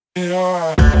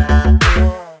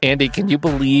Andy, can you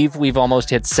believe we've almost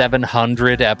hit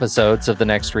 700 episodes of The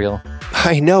Next Reel?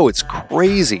 I know, it's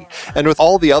crazy. And with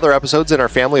all the other episodes in our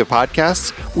family of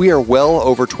podcasts, we are well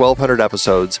over 1,200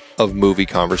 episodes of movie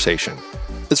conversation.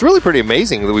 It's really pretty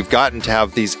amazing that we've gotten to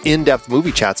have these in-depth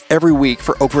movie chats every week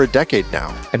for over a decade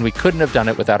now. And we couldn't have done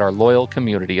it without our loyal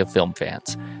community of film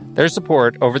fans. Their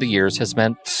support over the years has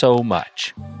meant so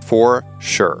much. For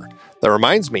sure. That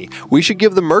reminds me, we should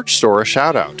give the merch store a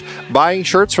shout out. Buying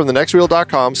shirts from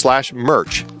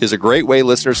thenextreel.com/merch is a great way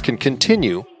listeners can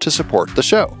continue to support the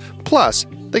show. Plus,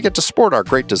 they get to sport our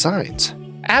great designs.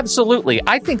 Absolutely.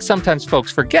 I think sometimes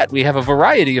folks forget we have a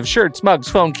variety of shirts, mugs,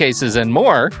 phone cases, and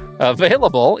more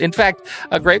available. In fact,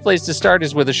 a great place to start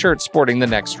is with a shirt sporting the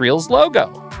Next Reel's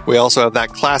logo. We also have that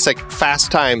classic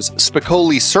Fast Times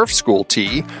Spicoli Surf School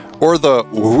tee, or the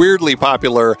weirdly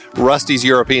popular Rusty's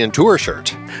European Tour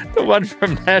shirt. The one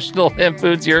from National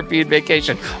Lampoon's European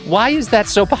Vacation. Why is that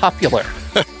so popular?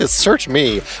 Search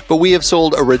me, but we have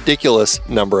sold a ridiculous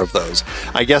number of those.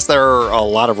 I guess there are a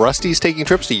lot of Rustys taking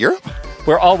trips to Europe?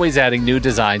 We're always adding new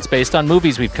designs based on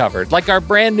movies we've covered, like our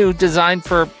brand new design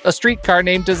for a streetcar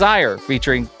named Desire,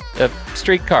 featuring a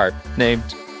streetcar named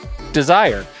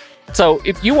Desire. So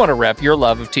if you want to rep your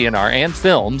love of TNR and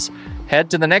films, head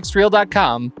to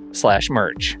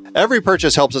thenextreel.com/merch. Every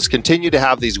purchase helps us continue to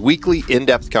have these weekly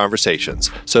in-depth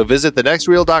conversations. So visit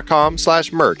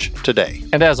thenextreel.com/merch today.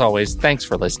 And as always, thanks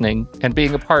for listening and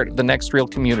being a part of the Next Reel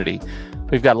community.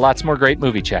 We've got lots more great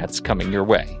movie chats coming your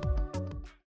way.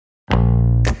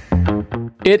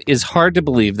 It is hard to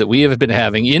believe that we have been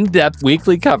having in-depth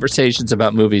weekly conversations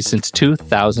about movies since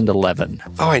 2011.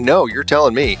 Oh, I know, you're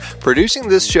telling me. Producing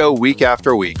this show week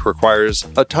after week requires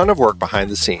a ton of work behind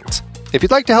the scenes. If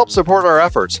you'd like to help support our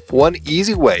efforts, one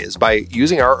easy way is by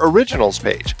using our originals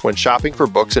page when shopping for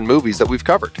books and movies that we've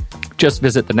covered. Just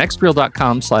visit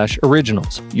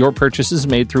thenextreel.com/originals. Your purchases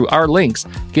made through our links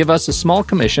give us a small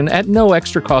commission at no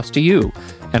extra cost to you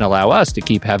and allow us to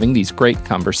keep having these great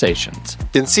conversations.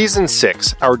 In Season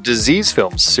 6, our Disease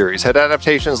Films series had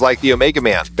adaptations like The Omega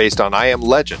Man, based on I Am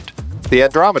Legend, The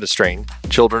Andromeda Strain,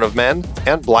 Children of Men,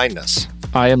 and Blindness.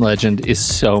 I Am Legend is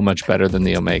so much better than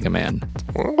The Omega Man.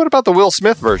 What about the Will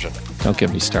Smith version? Don't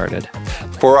get me started.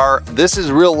 For our This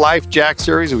Is Real Life Jack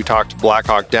series, we talked Black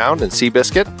Hawk Down and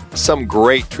Seabiscuit, some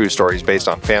great true stories based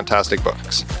on fantastic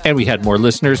books. And we had more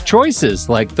listeners' choices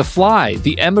like The Fly,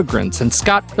 The Emigrants, and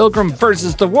Scott Pilgrim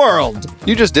vs. the World.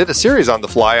 You just did a series on The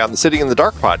Fly on the Sitting in the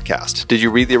Dark podcast. Did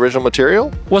you read the original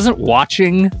material? Wasn't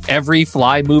watching every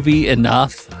Fly movie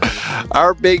enough?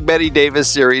 Our Big Betty Davis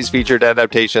series featured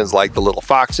adaptations like The Little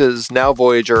Foxes, Now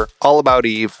Voyager, All About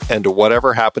Eve, and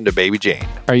Whatever Happened to Baby Jane.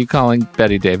 Are you calling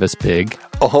Betty Davis big?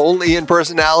 Only in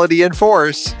personality and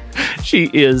force. She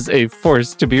is a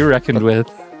force to be reckoned with.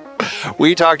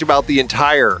 We talked about the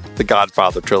entire The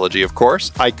Godfather trilogy, of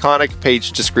course. Iconic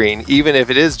page to screen, even if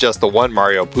it is just the one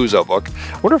Mario Puzo book.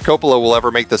 I wonder if Coppola will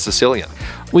ever make The Sicilian.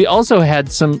 We also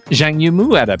had some Zhang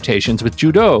Yimou adaptations with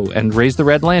Judo and Raise the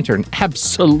Red Lantern.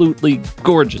 Absolutely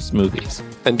gorgeous movies.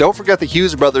 And don't forget the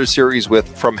Hughes Brothers series with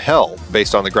From Hell,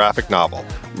 based on the graphic novel.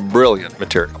 Brilliant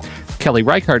material. Kelly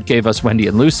Reichardt gave us Wendy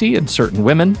and Lucy and Certain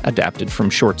Women, adapted from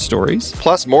short stories.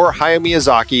 Plus more Hayao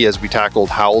Miyazaki as we tackled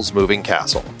Howl's Moving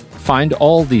Castle. Find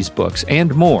all these books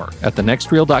and more at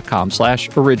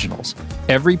thenextreel.com/originals.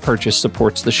 Every purchase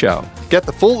supports the show. Get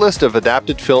the full list of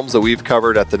adapted films that we've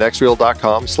covered at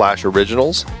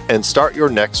thenextreel.com/originals and start your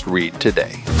next read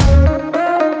today.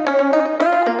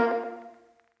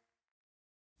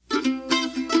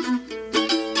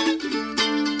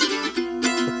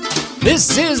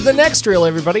 This is The Next Reel,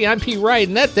 everybody. I'm Pete Wright,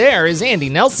 and that there is Andy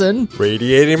Nelson.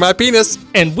 Radiating my penis.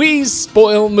 And we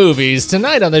spoil movies.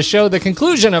 Tonight on the show, the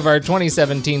conclusion of our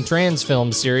 2017 trans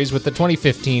film series with the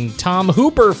 2015 Tom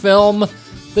Hooper film,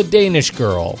 The Danish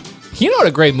Girl. You know what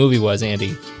a great movie was,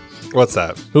 Andy? What's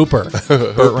that? Hooper.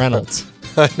 Burt Reynolds.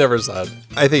 I never saw it.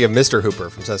 I think of Mr. Hooper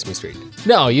from Sesame Street.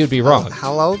 No, you'd be wrong.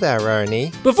 Hello there,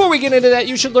 Ernie. Before we get into that,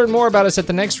 you should learn more about us at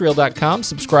thenextreel.com.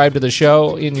 Subscribe to the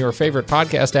show in your favorite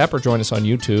podcast app or join us on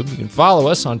YouTube. You can follow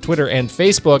us on Twitter and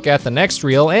Facebook at The Next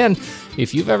Reel. And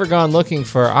if you've ever gone looking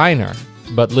for Einar,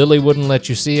 but Lily wouldn't let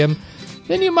you see him,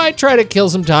 then you might try to kill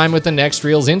some time with The Next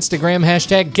Reel's Instagram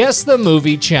hashtag Guess the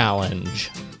Movie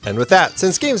Challenge. And with that,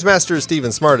 since Games Master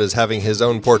Stephen Smart is having his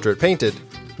own portrait painted,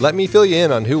 let me fill you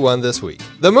in on who won this week.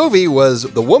 The movie was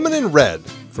The Woman in Red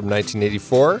from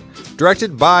 1984,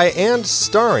 directed by and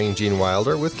starring Gene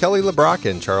Wilder with Kelly LeBrock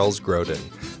and Charles Grodin.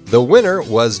 The winner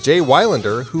was Jay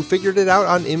Weilander, who figured it out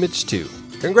on Image 2.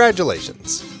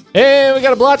 Congratulations. And we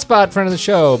got a blot spot front of the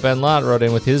show. Ben Lott wrote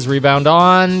in with his rebound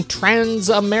on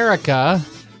Transamerica.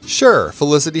 Sure,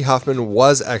 Felicity Huffman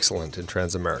was excellent in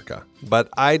Transamerica, but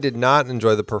I did not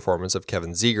enjoy the performance of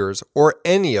Kevin Zegers or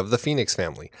any of the Phoenix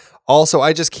family. Also,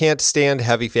 I just can't stand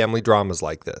heavy family dramas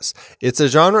like this. It's a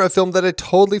genre of film that I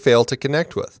totally failed to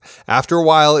connect with. After a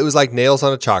while, it was like nails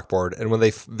on a chalkboard, and when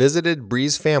they visited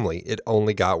Bree's family, it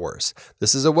only got worse.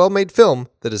 This is a well-made film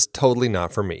that is totally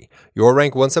not for me. Your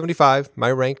rank 175,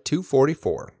 my rank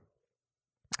 244.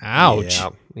 Ouch.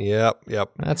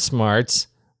 Yep. That's smart.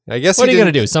 I guess what are you going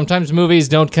to do? Sometimes movies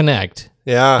don't connect.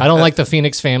 Yeah. I don't like the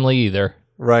Phoenix family either.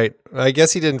 Right. I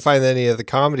guess he didn't find any of the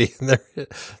comedy in there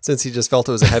since he just felt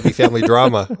it was a heavy family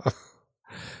drama.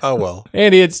 Oh, well.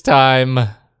 Andy, it's time.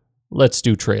 Let's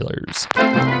do trailers.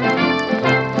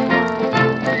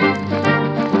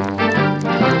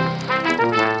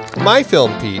 My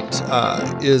film, Pete,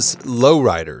 is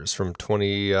Lowriders from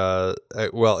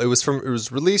it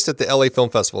was released at the LA Film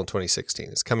Festival in 2016.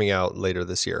 It's coming out later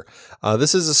this year.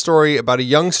 This is a story about a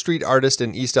young street artist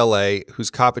in East LA who's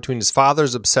caught between his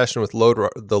father's obsession with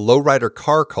the lowrider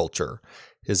car culture,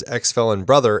 his ex-felon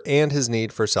brother, and his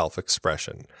need for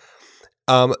self-expression.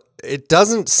 It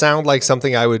doesn't sound like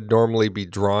something I would normally be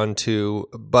drawn to,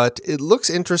 but it looks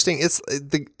interesting. It's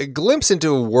a glimpse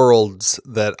into worlds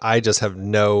that I just have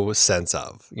no sense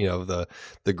of. You know,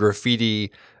 the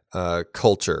graffiti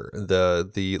culture,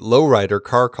 the lowrider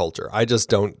car culture. I just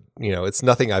don't, it's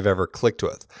nothing I've ever clicked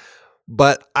with.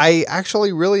 But I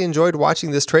actually really enjoyed watching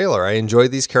this trailer. I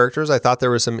enjoyed these characters. I thought there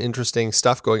was some interesting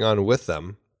stuff going on with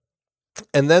them.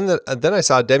 And then I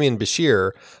saw Demian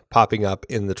Bashir popping up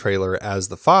in the trailer as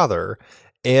the father,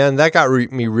 and that got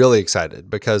me really excited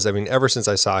because, I mean, ever since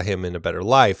I saw him in A Better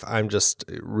Life, I just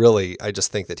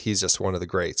think that he's just one of the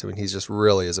greats. I mean, he's just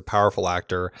really is a powerful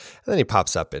actor. And then he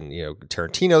pops up in,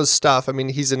 Tarantino's stuff. I mean,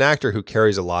 he's an actor who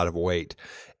carries a lot of weight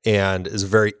and is a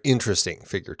very interesting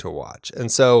figure to watch. And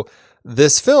so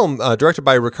this film, directed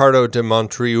by Ricardo de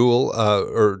Montreal,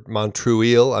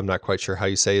 I'm not quite sure how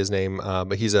you say his name,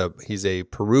 but he's a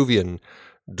Peruvian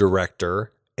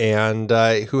director and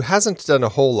who hasn't done a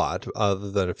whole lot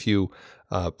other than a few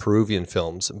Peruvian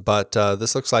films. But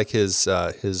this looks like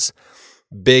his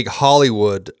big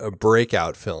Hollywood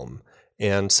breakout film.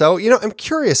 And so, I'm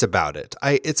curious about it.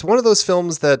 It's one of those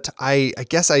films that I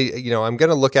guess I'm going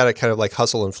to look at it kind of like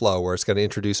Hustle and Flow, where it's going to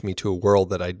introduce me to a world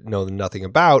that I know nothing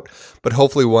about, but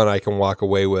hopefully one I can walk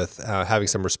away with having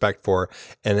some respect for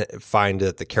and find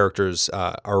that the characters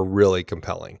are really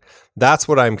compelling. That's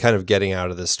what I'm kind of getting out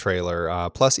of this trailer.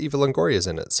 Plus, Eva Longoria is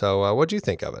in it. So, what do you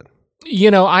think of it?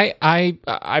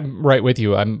 I'm right with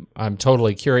you. I'm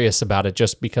totally curious about it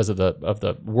just because of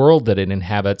the world that it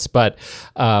inhabits. But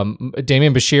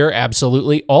Damian Bashir,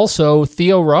 absolutely. Also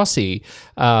Theo Rossi,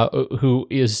 who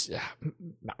is,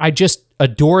 I just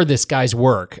adore this guy's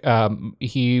work.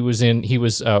 He was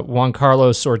Juan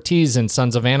Carlos Ortiz in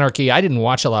Sons of Anarchy. I didn't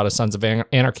watch a lot of Sons of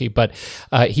Anarchy, but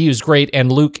he was great.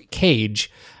 And Luke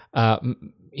Cage,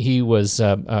 he was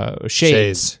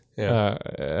Shades. Yeah.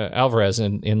 Alvarez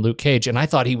in Luke Cage, and I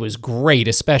thought he was great,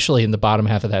 especially in the bottom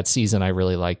half of that season. I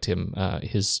really liked him,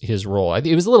 his role.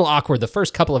 It was a little awkward. The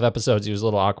first couple of episodes, he was a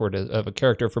little awkward of a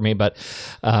character for me, but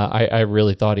I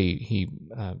really thought he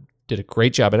did a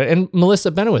great job. And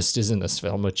Melissa Benoist is in this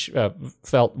film, which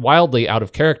felt wildly out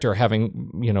of character,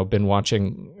 having been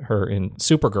watching her in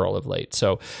Supergirl of late.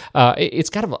 So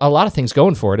it's got a lot of things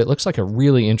going for it. It looks like a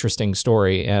really interesting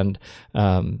story, and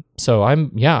so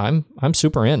I'm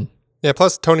super in. Yeah.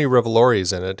 Plus Tony Revolori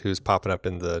is in it, who's popping up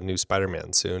in the new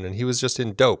Spider-Man soon, and he was just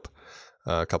in Dope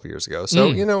a couple years ago.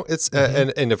 So it's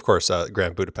and of course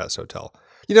Grand Budapest Hotel.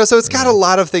 So it's got a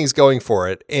lot of things going for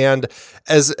it. And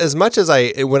as much as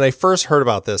when I first heard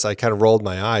about this, I kind of rolled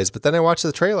my eyes, but then I watched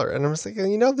the trailer and I was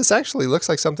thinking, this actually looks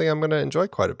like something I'm going to enjoy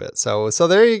quite a bit. So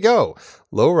there you go.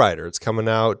 Lowrider. It's coming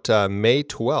out May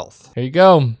 12th. There you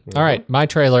go. Mm-hmm. All right. My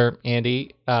trailer,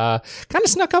 Andy, kind of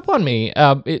snuck up on me.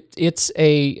 The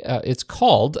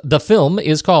film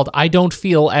is called I Don't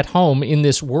Feel at Home in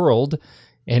This World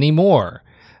Anymore.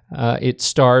 It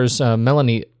stars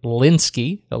Melanie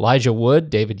Linsky, Elijah Wood,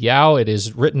 David Yao. It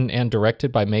is written and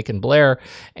directed by Macon Blair,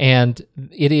 and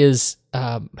it is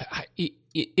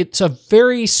it's a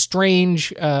very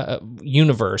strange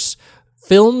universe,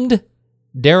 filmed,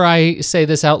 dare I say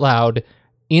this out loud,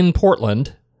 in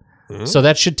Portland. Mm-hmm. So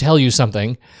that should tell you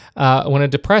something. When a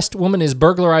depressed woman is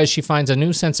burglarized, she finds a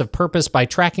new sense of purpose by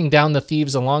tracking down the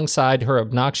thieves alongside her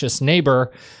obnoxious neighbor,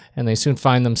 and they soon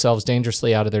find themselves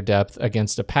dangerously out of their depth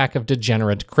against a pack of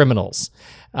degenerate criminals.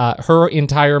 Her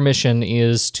entire mission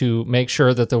is to make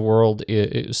sure that the world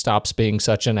stops being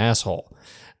such an asshole.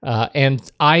 And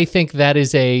I think that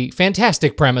is a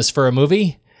fantastic premise for a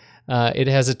movie. It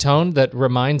has a tone that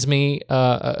reminds me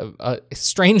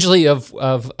strangely of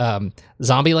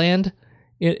Zombieland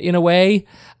in a way.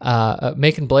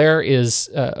 Macon Blair is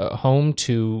home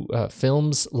to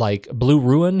films like Blue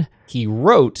Ruin. He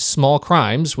wrote Small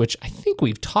Crimes, which I think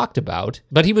we've talked about,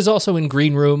 but he was also in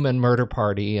Green Room and Murder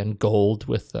Party and Gold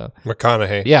with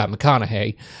McConaughey. Yeah,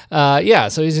 McConaughey.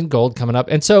 So he's in Gold coming up,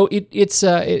 and so he's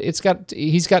got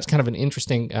kind of an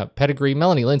interesting pedigree.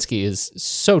 Melanie Lynskey is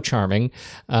so charming.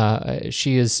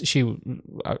 She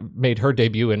made her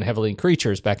debut in Heavily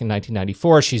Creatures back in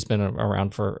 1994. She's been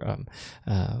around for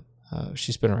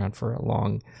a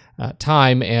long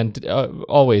time, and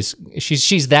always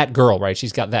she's that girl, right?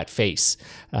 She's got that face,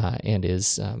 and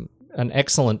is an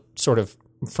excellent sort of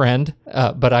friend.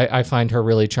 But I find her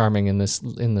really charming in this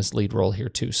lead role here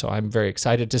too. So I'm very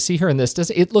excited to see her in this.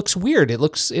 It looks weird. It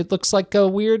looks like a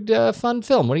weird, fun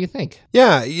film. What do you think?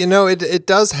 Yeah, it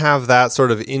does have that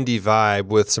sort of indie vibe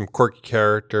with some quirky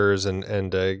characters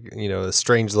and a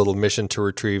strange little mission to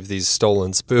retrieve these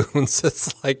stolen spoons.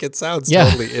 It sounds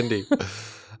totally indie.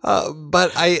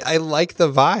 But I like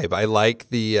the vibe. I like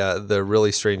the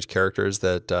really strange characters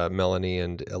that Melanie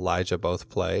and Elijah both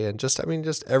play, and just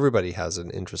everybody has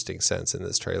an interesting sense in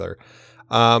this trailer.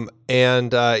 Macon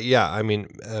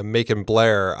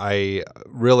Blair, I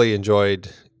really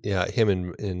enjoyed him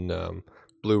in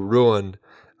Blue Ruin.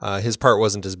 His part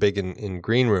wasn't as big in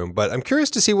Green Room, but I'm curious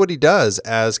to see what he does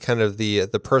as kind of the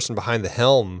person behind the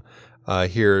helm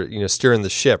here, steering the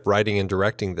ship, writing and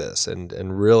directing this,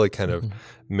 and really kind of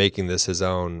making this his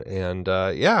own. And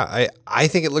I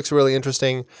think it looks really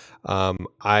interesting.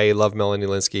 I love Melanie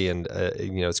Lynskey, and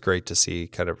it's great to see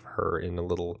kind of her in a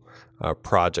little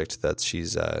project that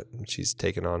she's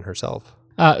taken on herself.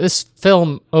 This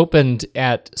film opened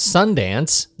at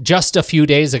Sundance just a few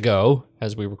days ago,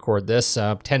 as we record this,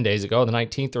 10 days ago, the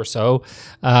 19th or so,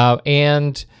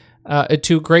 and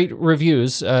to great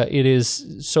reviews. It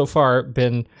is so far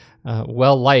been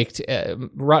well liked.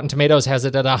 Rotten Tomatoes has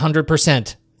it at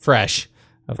 100% fresh.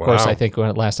 Of course, I think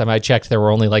last time I checked, there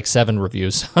were only like 7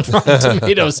 reviews on Rotten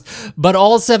Tomatoes, but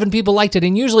all 7 people liked it.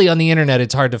 And usually on the internet,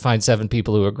 it's hard to find 7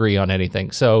 people who agree on anything.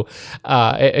 So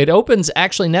it opens,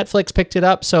 actually Netflix picked it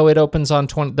up, so it opens on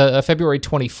February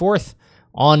 24th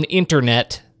on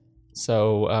internet.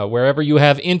 So wherever you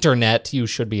have internet, you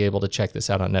should be able to check this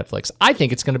out on Netflix. I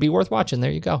think it's going to be worth watching.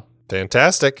 There you go.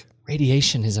 Fantastic.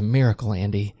 Radiation is a miracle,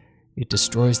 Andy. It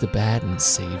destroys the bad and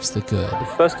saves the good. The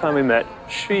first time we met,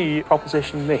 she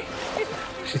propositioned me.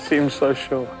 She seemed so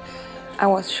sure. I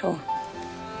was sure.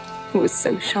 He was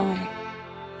so shy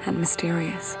and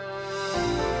mysterious.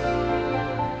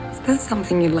 Is there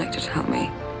something you'd like to tell me?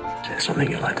 Is there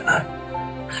something you'd like to know?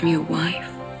 I'm your wife.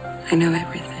 I know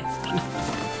everything.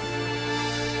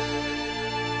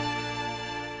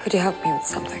 Could you help me with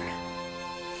something?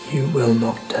 You will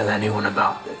not tell anyone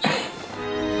about this.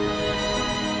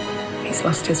 He's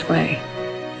lost his way.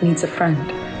 He needs a friend.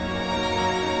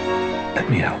 Let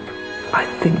me help. I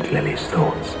think Lily's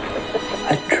thoughts.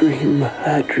 I dream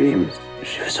her dreams.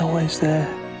 She was always there.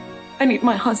 I need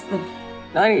my husband.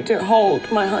 I need to hold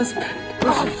my husband.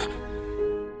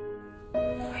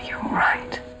 Are you all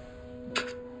right?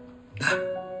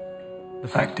 The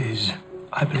fact is,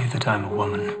 I believe that I'm a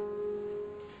woman.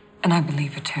 And I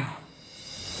believe it too.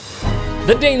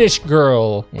 The Danish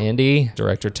Girl, Andy.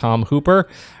 Director Tom Hooper.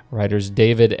 Writers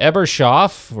David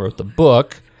Ebershoff wrote the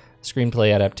book.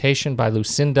 Screenplay adaptation by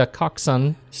Lucinda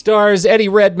Coxon. Stars Eddie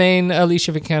Redmayne,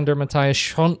 Alicia Vikander, Matthias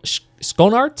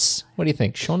Schonartz. What do you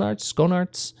think?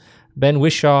 Schonartz? Ben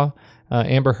Whishaw,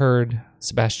 Amber Heard,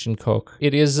 Sebastian Koch.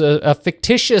 It is a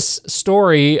fictitious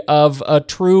story of a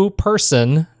true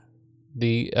person.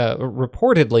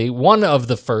 Reportedly one of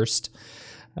the first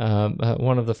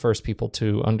people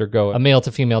to undergo a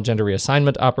male-to-female gender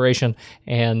reassignment operation,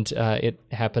 and it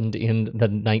happened in the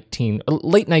late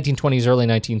 1920s, early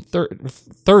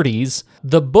 1930s.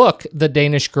 The book, The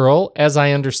Danish Girl, as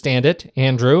I understand it,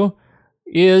 Andrew,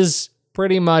 is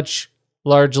pretty much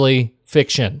largely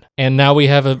fiction. And now we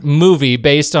have a movie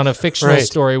based on a fictional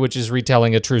story, which is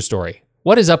retelling a true story.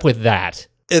 What is up with that?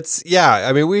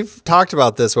 We've talked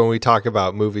about this when we talk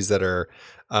about movies that are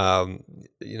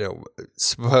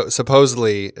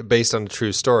supposedly based on a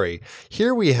true story.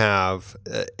 Here we have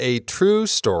a true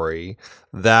story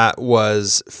that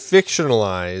was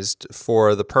fictionalized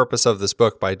for the purpose of this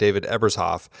book by David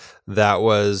Ebershoff. That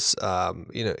was,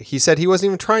 he said he wasn't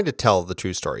even trying to tell the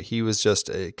true story. He was just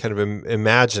kind of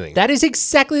imagining. That is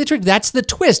exactly the trick. That's the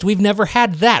twist. We've never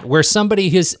had that where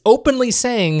somebody is openly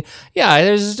saying,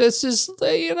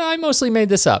 I mostly made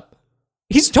this up.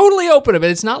 He's totally open about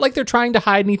it. It's not like they're trying to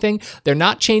hide anything. They're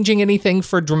not changing anything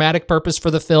for dramatic purpose for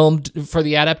the film, for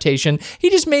the adaptation. He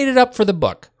just made it up for the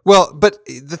book. Well, but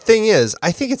the thing is,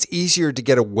 I think it's easier to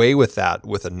get away with that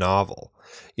with a novel.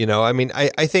 You know, I mean,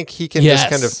 I think he can just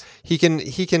kind of, he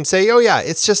can say, oh yeah,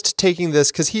 it's just taking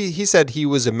this, because he said he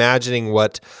was imagining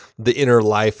what the inner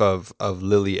life of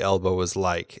Lily Elba was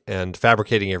like and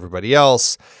fabricating everybody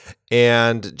else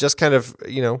and just kind of,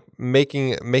 you know,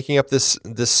 making up this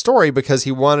story because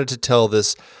he wanted to tell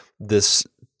this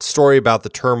story about the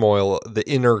turmoil, the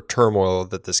inner turmoil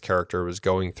that this character was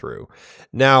going through.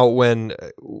 Now, when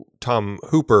Tom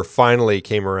Hooper finally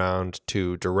came around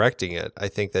to directing it, I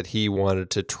think that he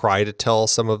wanted to try to tell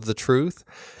some of the truth,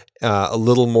 a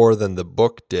little more than the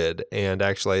book did. And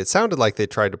actually, it sounded like they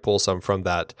tried to pull some from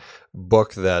that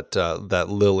book that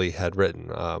Lily had written.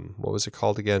 What was it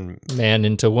called again? Man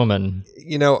into Woman.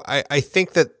 You know, I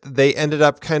think that they ended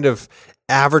up kind of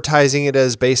advertising it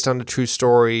as based on a true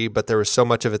story, but there was so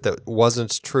much of it that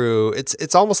wasn't true.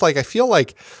 It's almost like I feel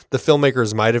like the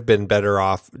filmmakers might have been better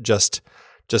off just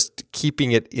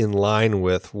keeping it in line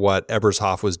with what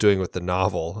Ebershoff was doing with the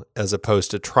novel, as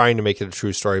opposed to trying to make it a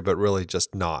true story, but really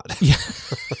just not. Yeah.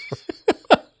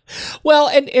 Well,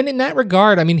 and in that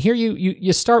regard, I mean, here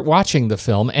you start watching the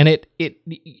film, and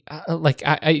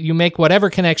you make whatever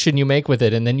connection you make with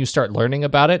it, and then you start learning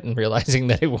about it and realizing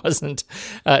that it wasn't,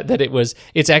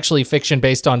 it's actually fiction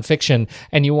based on fiction,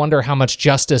 and you wonder how much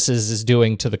justice is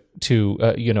doing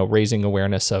to raising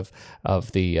awareness of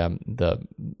the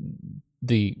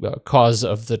cause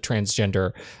of the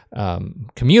transgender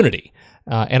community.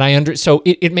 So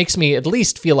it makes me at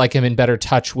least feel like I'm in better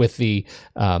touch with the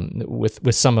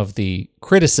with some of the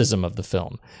criticism of the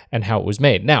film and how it was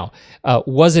made. Now,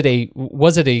 was it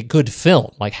a good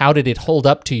film? Like, how did it hold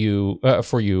up to you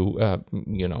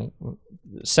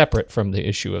separate from the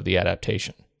issue of the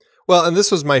adaptation? Well, and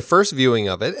this was my first viewing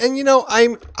of it, and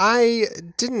I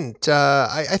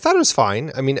thought it was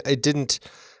fine. I mean, I didn't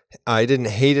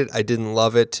hate it. I didn't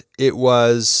love it. It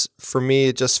was, for me,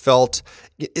 it just felt,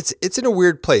 it's in a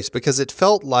weird place because it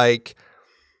felt like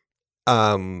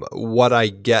what I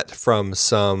get from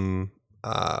some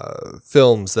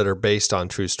films that are based on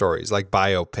true stories, like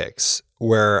biopics,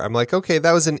 where I'm like, okay,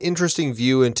 that was an interesting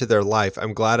view into their life.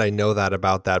 I'm glad I know that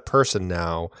about that person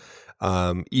now,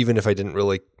 even if I didn't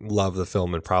really love the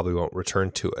film and probably won't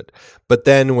return to it. But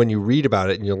then when you read about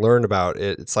it and you learn about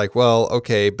it, it's like, well,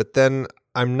 okay, but then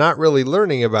I'm not really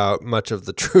learning about much of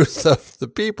the truth of the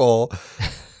people.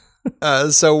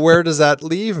 So where does that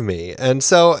leave me? And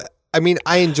so, I mean,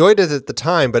 I enjoyed it at the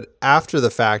time, but after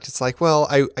the fact, it's like, well,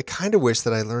 I kind of wish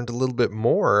that I learned a little bit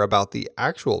more about the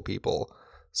actual people.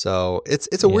 So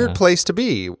it's a weird place to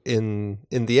be in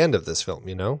the end of this film,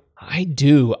 you know? I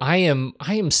do. I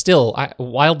am still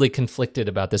wildly conflicted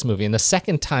about this movie. And the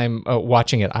second time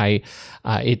watching it, I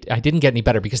didn't get any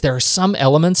better because there are some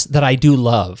elements that I do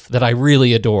love, that I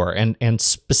really adore, and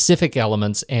specific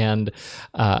elements and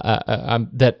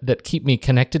that keep me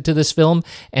connected to this film.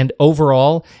 And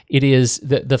overall,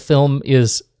 the film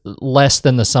is less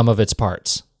than the sum of its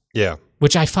parts. Yeah.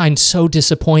 Which I find so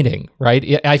disappointing,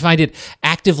 right? I find it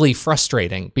actively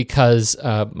frustrating because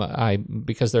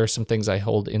there are some things I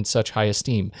hold in such high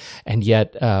esteem, and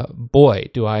yet, boy,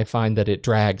 do I find that it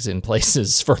drags in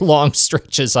places for long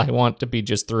stretches I want to be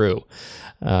just through,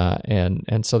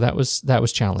 and so that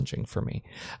was challenging for me.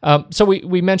 So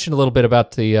we mentioned a little bit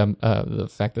about the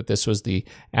fact that this was the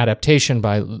adaptation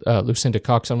by Lucinda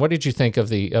Coxon. What did you think of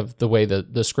the way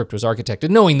the script was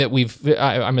architected? Knowing that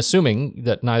I'm assuming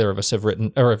that neither of us have written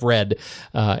or have read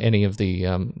any of the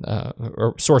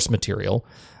or source material.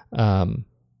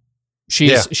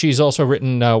 She's also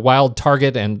written Wild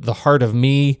Target and The Heart of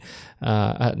Me.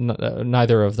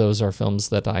 Neither of those are films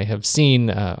that I have seen.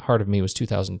 Heart of Me was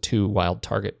 2002, Wild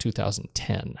Target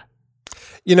 2010.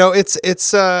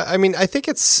 It's I mean, I think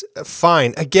it's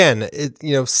fine. Again,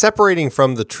 separating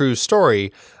from the true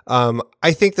story,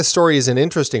 I think the story is an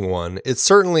interesting one. It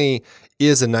certainly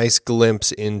is a nice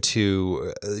glimpse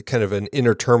into kind of an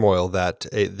inner turmoil that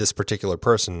this particular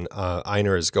person,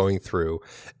 Einar, is going through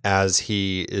as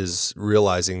he is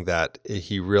realizing that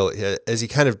as he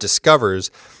kind of discovers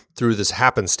through this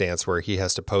happenstance where he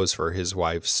has to pose for his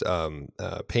wife's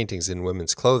paintings in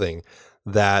women's clothing,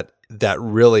 that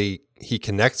really he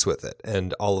connects with it,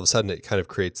 and all of a sudden it kind of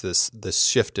creates this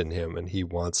shift in him, and he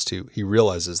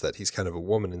realizes that he's kind of a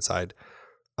woman inside.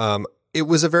 It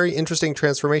was a very interesting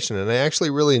transformation, and I actually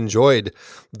really enjoyed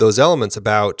those elements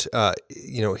about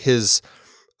his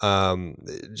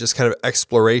just kind of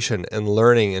exploration and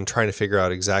learning and trying to figure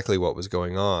out exactly what was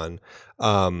going on.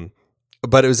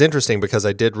 But it was interesting because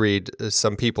I did read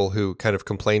some people who kind of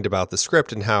complained about the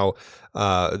script and how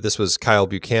this was Kyle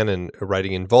Buchanan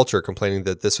writing in Vulture, complaining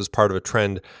that this was part of a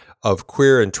trend of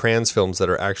queer and trans films that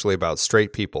are actually about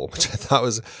straight people, which I thought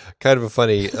was kind of a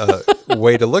funny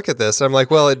way to look at this. And I'm like,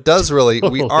 well, it does really.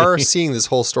 We are seeing this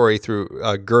whole story through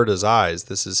Gerda's eyes.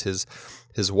 This is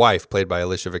his wife, played by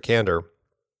Alicia Vikander.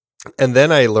 And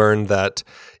then I learned that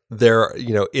there,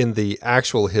 in the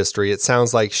actual history, it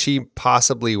sounds like she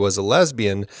possibly was a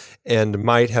lesbian and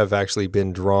might have actually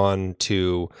been drawn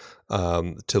to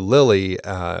Lily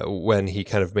when he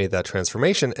kind of made that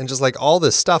transformation, and just like all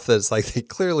this stuff that's like they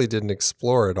clearly didn't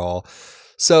explore at all.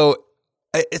 So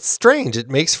it's strange. It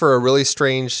makes for a really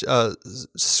strange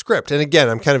script. And again,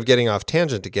 I'm kind of getting off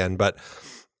tangent again, but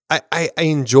I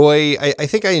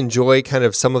think I enjoy kind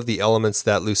of some of the elements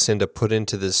that Lucinda put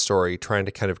into this story, trying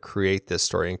to kind of create this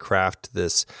story and craft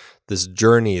this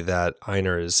journey that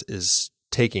Einar is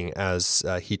taking as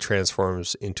he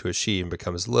transforms into a she and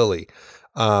becomes Lily.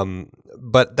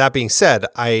 But that being said,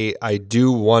 I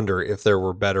do wonder if there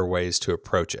were better ways to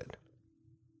approach it.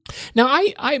 Now,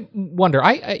 I wonder.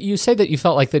 You say that you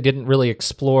felt like they didn't really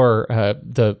explore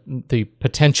the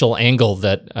potential angle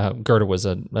that Gerda was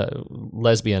a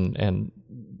lesbian and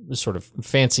sort of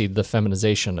fancied the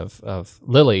feminization of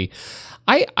Lily.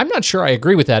 I'm not sure I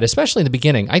agree with that, especially in the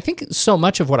beginning. I think so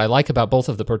much of what I like about both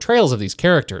of the portrayals of these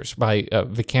characters by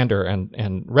Vikander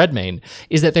and Redmayne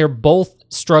is that they're both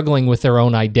struggling with their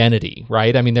own identity,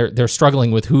 right? I mean, they're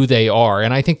struggling with who they are,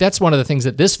 and I think that's one of the things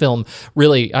that this film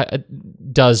really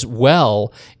does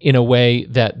well in a way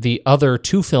that the other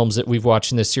two films that we've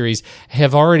watched in this series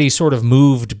have already sort of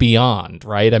moved beyond,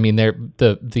 right? I mean,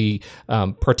 the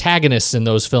protagonists in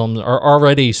those films are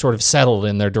already sort of settled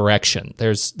in their direction.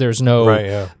 There's no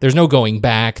there's no going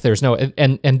back. There's no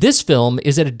and this film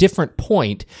is at a different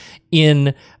point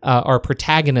in our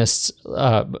protagonists,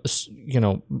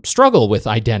 struggle with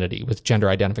identity, with gender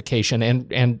identification,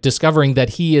 and discovering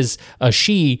that he is a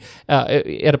she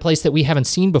at a place that we haven't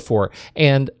seen before.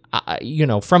 And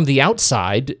from the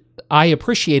outside, I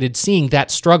appreciated seeing that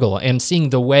struggle and seeing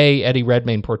the way Eddie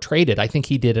Redmayne portrayed it. I think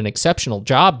he did an exceptional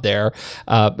job there.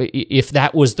 If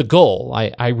that was the goal,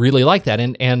 I really like that.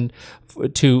 And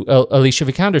to Alicia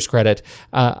Vikander's credit,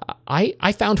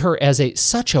 I found her as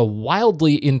such a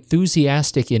wildly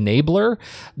enthusiastic enabler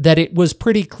that it was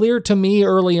pretty clear to me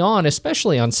early on,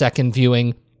 especially on second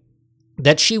viewing,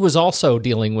 that she was also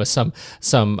dealing with some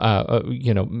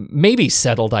maybe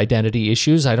settled identity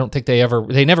issues. I don't think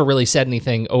they never really said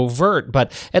anything overt,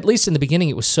 but at least in the beginning,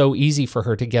 it was so easy for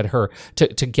her to get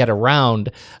around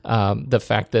the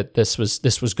fact that this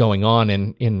was going on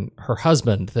in her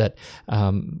husband. That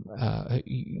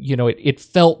it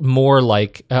felt more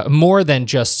like more than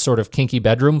just sort of kinky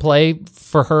bedroom play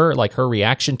for her, like her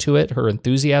reaction to it, her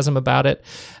enthusiasm about it,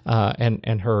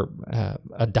 and her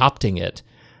adopting it.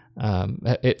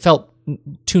 It felt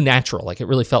too natural. Like it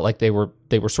really felt like they were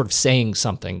sort of saying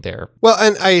something there. Well,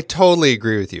 and I totally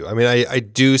agree with you. I mean, I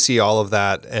do see all of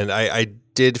that, and I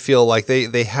did feel like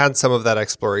they had some of that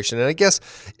exploration. And I guess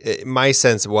my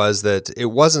sense was that it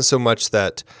wasn't so much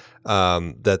that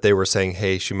that they were saying,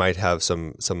 hey, she might have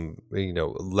some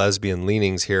lesbian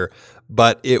leanings here,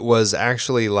 but it was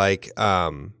actually like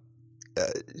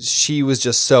she was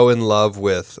just so in love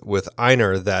with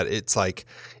Einar that it's like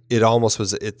it almost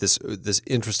was at this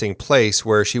interesting place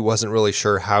where she wasn't really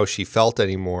sure how she felt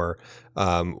anymore,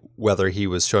 whether he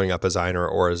was showing up as Einar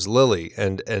or as Lily,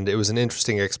 and it was an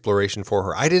interesting exploration for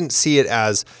her. I didn't see it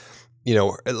as,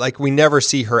 like we never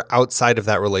see her outside of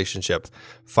that relationship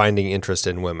finding interest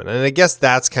in women, and I guess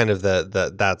that's kind of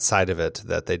that side of it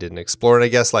that they didn't explore. And I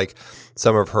guess like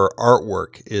some of her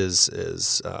artwork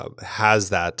has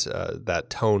that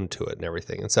tone to it and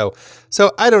everything. And so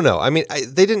I don't know. I mean,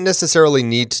 they didn't necessarily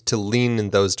need to lean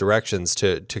in those directions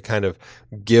to kind of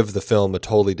give the film a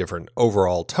totally different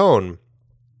overall tone.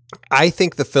 I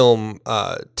think the film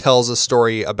tells a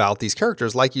story about these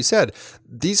characters. Like you said,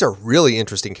 these are really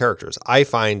interesting characters. I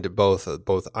find both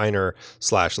Einar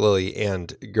 / Lily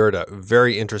and Gerda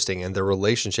very interesting, and their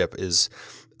relationship is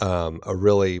a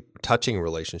really touching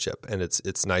relationship, and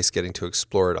it's nice getting to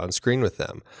explore it on screen with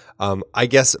them. I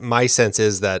guess my sense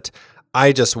is that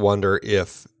I just wonder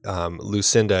if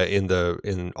Lucinda,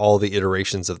 in all the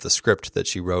iterations of the script that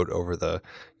she wrote over the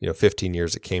 15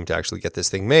 years it came to actually get this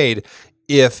thing made,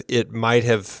 if it might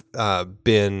have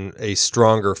been a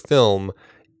stronger film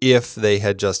if they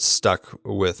had just stuck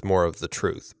with more of the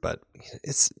truth. But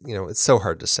it's so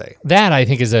hard to say. That I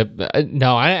think is I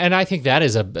think that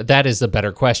is the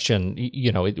better question.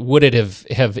 Would it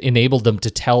have enabled them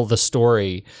to tell the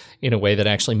story in a way that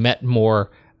actually met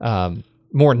more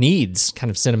more needs kind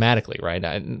of cinematically, right?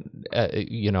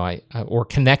 Or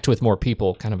connect with more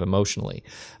people kind of emotionally.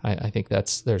 I think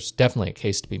there's definitely a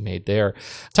case to be made there.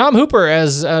 Tom Hooper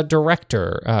as a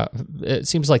director, it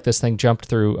seems like this thing jumped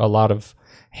through a lot of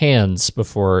hands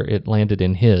before it landed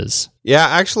in his. Yeah,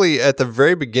 actually, at the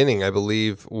very beginning, I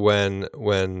believe when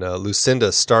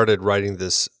Lucinda started writing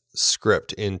this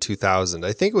script in 2000,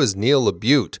 I think it was Neil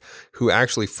LaBute who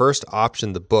actually first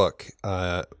optioned the book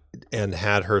and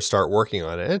had her start working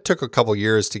on it. And it took a couple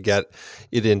years to get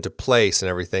it into place and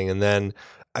everything. And then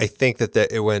I think that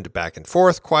it went back and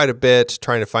forth quite a bit,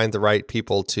 trying to find the right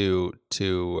people to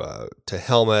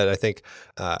helm it. I think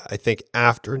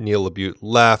after Neil LaBute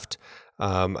left,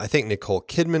 I think Nicole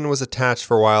Kidman was attached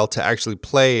for a while to actually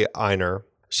play Einar.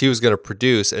 She was going to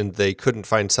produce, and they couldn't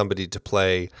find somebody to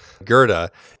play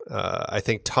Gerda. I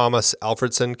think Thomas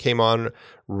Alfredson came on.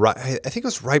 I think it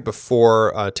was right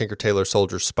before Tinker Tailor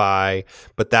Soldier Spy,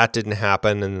 but that didn't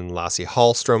happen. And then Lasse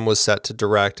Hallström was set to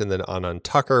direct, and then Anand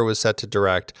Tucker was set to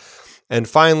direct. And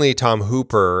finally, Tom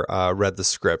Hooper read the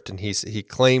script, and he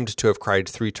claimed to have cried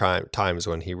 3 times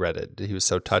when he read it. He was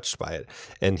so touched by it,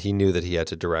 and he knew that he had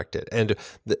to direct it. And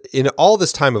in all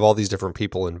this time of all these different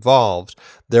people involved,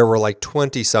 there were like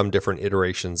 20-some different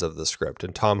iterations of the script.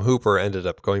 And Tom Hooper ended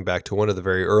up going back to one of the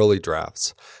very early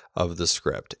drafts of the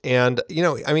script. And,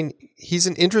 he's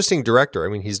an interesting director.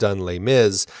 He's done Les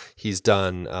Mis. He's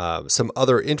done some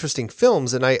other interesting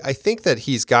films. And I think that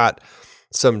he's got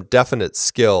some definite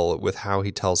skill with how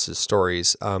he tells his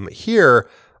stories. If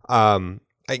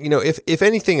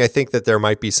anything, I think that there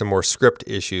might be some more script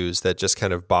issues that just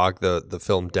kind of bog the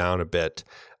film down a bit,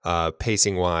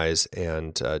 pacing wise,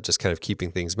 and just kind of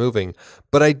keeping things moving.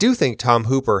 But I do think Tom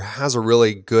Hooper has a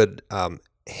really good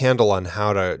handle on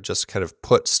how to just kind of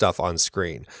put stuff on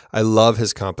screen. I love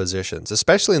his compositions,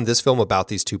 especially in this film about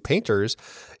these two painters.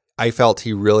 I felt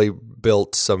he really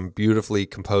built some beautifully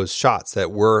composed shots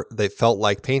they felt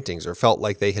like paintings, or felt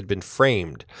like they had been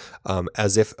framed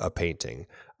as if a painting.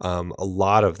 A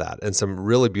lot of that, and some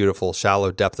really beautiful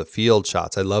shallow depth of field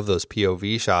shots. I love those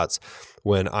POV shots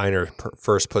when Einar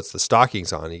first puts the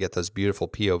stockings on. You get those beautiful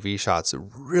POV shots, a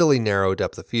really narrow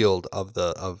depth of field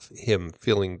of him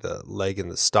feeling the leg in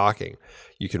the stocking.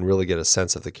 You can really get a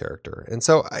sense of the character. And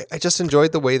so I just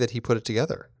enjoyed the way that he put it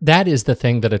together. That is the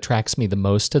thing that attracts me the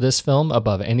most to this film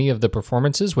above any of the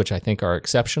performances, which I think are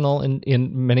exceptional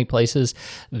in many places.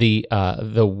 The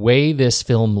way this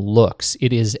film looks,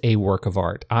 it is a work of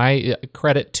art. I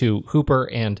credit to Hooper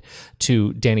and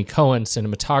to Danny Cohen,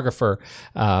 cinematographer.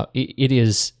 It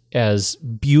is as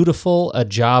beautiful a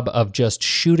job of just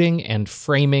shooting and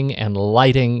framing and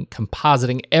lighting,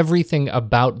 compositing, everything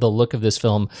about the look of this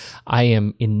film I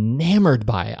am enamored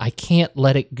by. I can't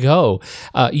let it go.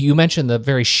 You mentioned the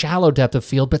very shallow depth of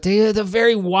field, but the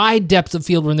very wide depth of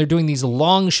field when they're doing these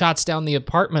long shots down the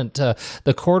apartment,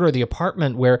 the corridor of the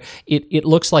apartment, where it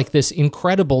looks like this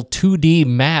incredible 2D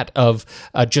mat of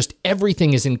just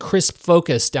everything is in crisp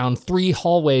focus down 3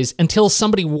 hallways until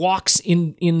somebody walks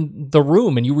in the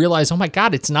room and you realize, oh my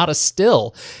God, it's not a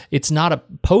still. It's not a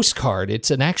postcard. It's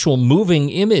an actual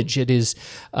moving image. It is,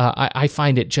 I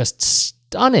find it just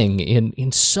stunning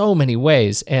in so many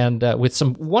ways, and with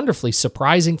some wonderfully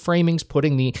surprising framings,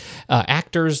 putting the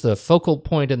actors, the focal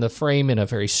point in the frame, in a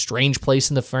very strange place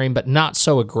in the frame, but not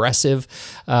so aggressive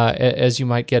as you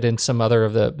might get in some other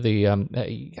of the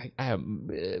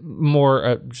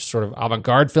more sort of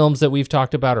avant-garde films that we've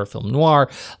talked about, or film noir.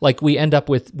 Like, we end up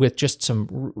with just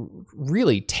some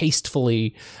really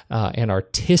tastefully and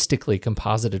artistically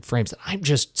composited frames that I'm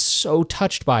just so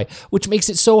touched by, which makes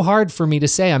it so hard for me to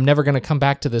say I'm never going to come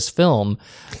back to this film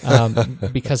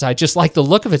because I just like the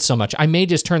look of it so much. I may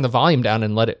just turn the volume down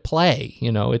and let it play.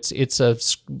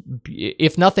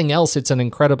 If nothing else, it's an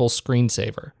incredible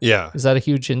screensaver. Yeah. Is that a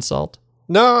huge insult?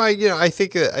 No, I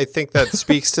think that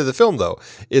speaks to the film, though.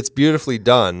 It's beautifully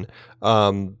done,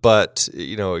 but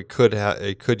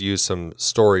it could use some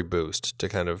story boost to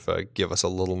kind of give us a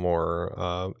little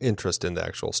more interest in the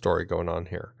actual story going on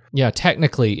here. Yeah,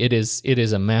 technically, it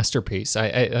is a masterpiece.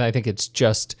 I think it's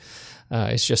just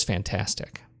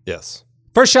fantastic. Yes.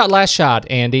 First shot, last shot,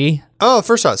 Andy. Oh,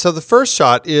 first shot. So the first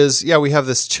shot is, we have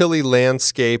this chilly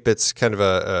landscape. It's kind of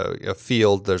a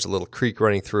field. There's a little creek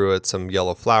running through it, some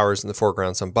yellow flowers in the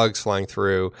foreground, some bugs flying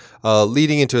through,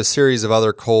 leading into a series of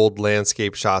other cold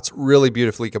landscape shots, really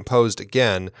beautifully composed.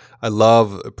 Again, I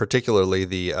love particularly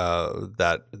the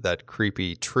that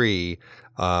creepy tree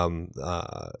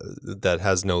that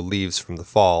has no leaves from the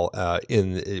fall.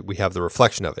 We have the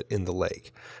reflection of it in the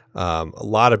lake. A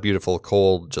lot of beautiful,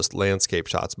 cold, just landscape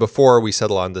shots before we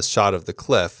settle on this shot of the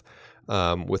cliff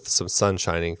with some sun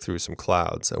shining through some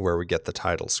clouds, where we get the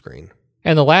title screen.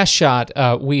 And the last shot,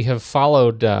 we have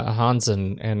followed Hans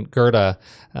and Gerda.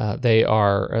 They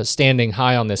are standing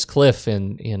high on this cliff. They're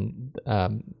in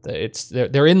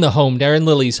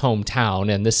Lily's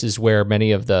hometown, and this is where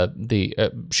many of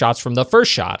the shots from the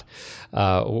first shot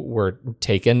were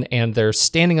taken. And they're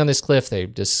standing on this cliff. They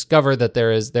discover that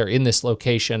they're in this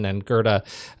location, and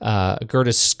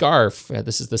Gerda's scarf.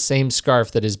 This is the same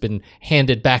scarf that has been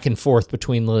handed back and forth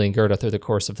between Lily and Gerda through the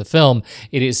course of the film.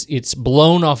 It's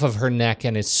blown off of her neck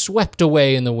and is swept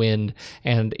away in the wind,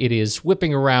 and it is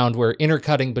whipping around. We're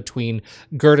intercutting between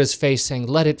Gerda's face saying,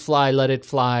 let it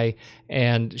fly,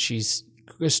 and she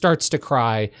starts to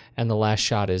cry, and the last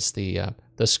shot is the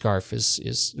scarf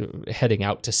is heading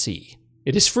out to sea.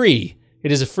 It is free.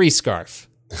 It is a free scarf.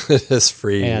 It is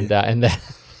free. And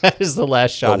that is the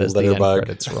last shot as the end bug.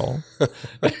 credits roll.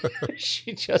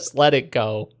 She just let it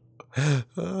go.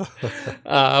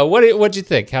 What'd you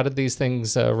think? How did these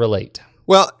things relate?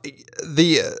 Well,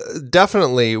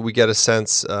 definitely we get a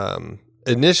sense.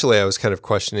 Initially, I was kind of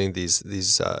questioning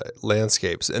these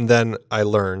landscapes, and then I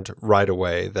learned right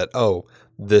away that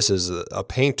this is a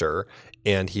painter,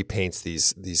 and he paints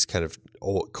these kind of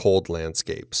cold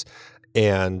landscapes.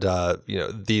 And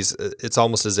these, it's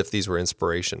almost as if these were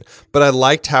inspiration. But I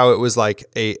liked how it was like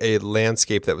a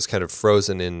landscape that was kind of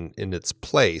frozen in its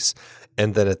place.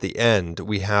 And then at the end,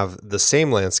 we have the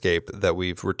same landscape that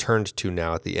we've returned to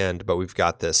now at the end, but we've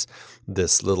got this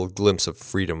little glimpse of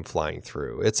freedom flying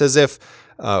through. It's as if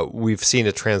we've seen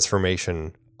a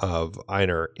transformation of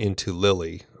Einar into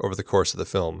Lily over the course of the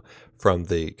film, from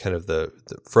the kind of the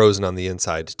frozen on the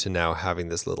inside to now having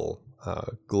this little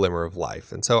glimmer of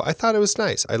life. And so I thought it was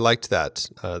nice. I liked that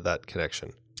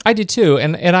connection. I did too,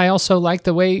 and I also liked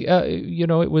the way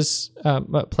it was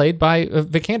played by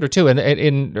Vikander too. And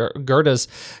in Gerda's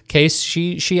case,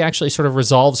 she actually sort of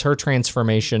resolves her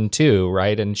transformation too,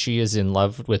 right? And she is in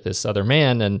love with this other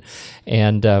man,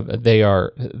 and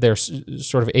they're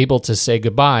sort of able to say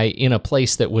goodbye in a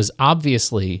place that was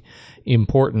obviously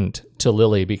important to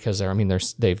Lily, because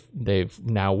they've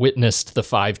now witnessed the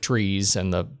 5 trees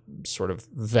and the sort of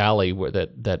valley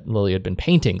that Lily had been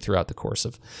painting throughout the course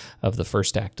of the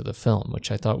first act of the film,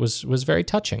 which I thought was very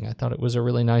touching. I thought it was a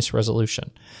really nice resolution.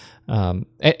 And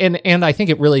I think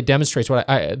it really demonstrates what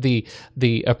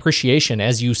the appreciation,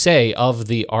 as you say, of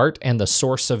the art and the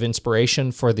source of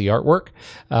inspiration for the artwork.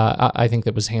 I think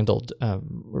that was handled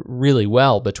really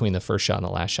well between the first shot and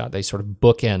the last shot. They sort of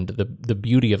bookend the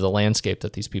beauty of the landscape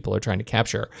that these people are trying to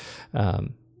capture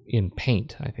in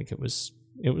paint. I think it was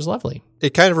lovely.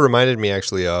 It kind of reminded me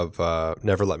actually of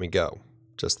Never Let Me Go.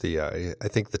 Just I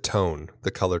think the tone,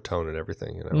 the color tone and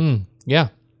everything, Yeah.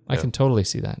 I can totally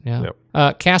see that. Yeah.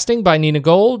 Yep. Casting by Nina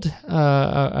Gold.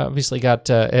 Obviously got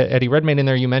Eddie Redmayne in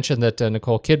there. You mentioned that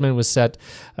Nicole Kidman was set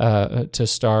to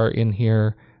star in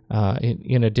here.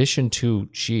 In addition to,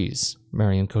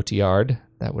 Marion Cotillard.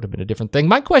 That would have been a different thing.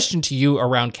 My question to you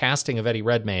around casting of Eddie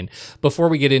Redmayne, before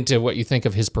we get into what you think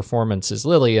of his performance as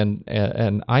Lily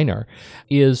and Einar,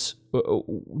 is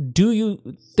do you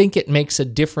think it makes a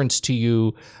difference to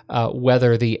you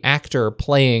whether the actor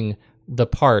playing the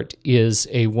part is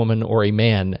a woman or a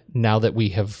man, now that we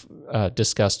have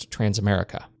discussed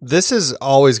Transamerica? This is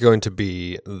always going to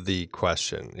be the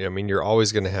question. I mean, you're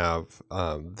always going to have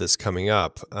this coming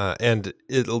up, and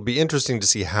it'll be interesting to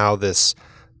see how this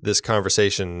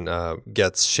conversation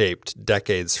gets shaped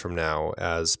decades from now,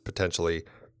 as potentially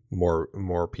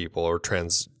more people or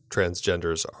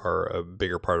transgenders are a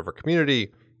bigger part of our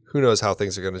community. Who knows how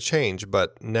things are going to change?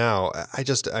 But now, I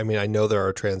know there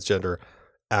are transgender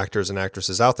actors and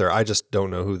actresses out there. I just don't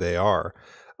know who they are.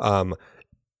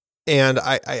 And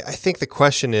I think the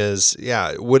question is,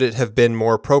 would it have been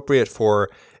more appropriate for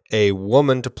a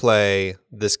woman to play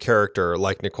this character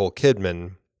like Nicole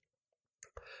Kidman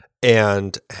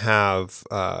and have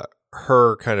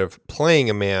her kind of playing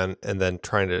a man and then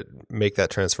trying to make that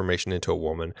transformation into a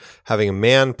woman, having a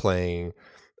man playing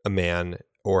a man,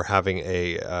 or having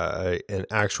an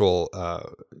actual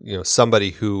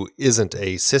somebody who isn't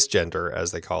a cisgender,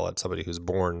 as they call it, somebody who's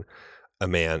born a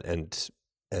man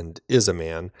and is a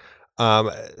man,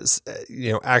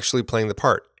 actually playing the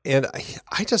part. And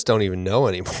I just don't even know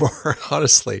anymore.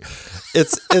 Honestly,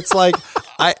 it's like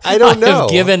I don't know. I've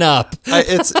given up.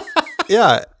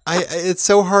 It's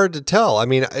so hard to tell. I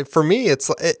mean, for me,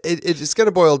 it's going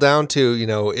to boil down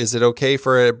to, is it okay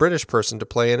for a British person to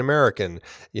play an American?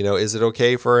 Is it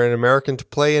okay for an American to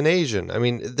play an Asian? I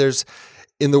mean,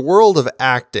 in the world of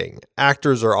acting,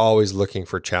 actors are always looking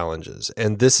for challenges.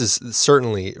 And this is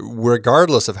certainly,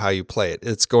 regardless of how you play it,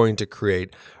 it's going to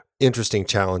create interesting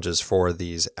challenges for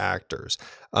these actors.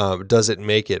 Does it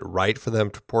make it right for them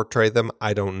to portray them?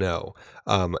 I don't know.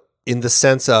 in the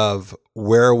sense of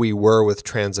where we were with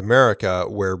Transamerica,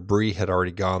 where Bree had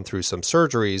already gone through some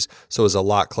surgeries, so is a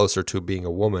lot closer to being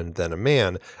a woman than a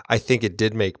man, I think it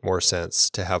did make more sense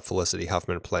to have Felicity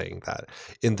Huffman playing that.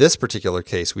 In this particular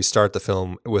case, we start the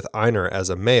film with Einar as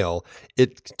a male.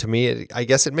 I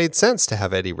guess it made sense to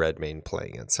have Eddie Redmayne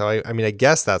playing it. So, I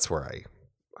guess that's where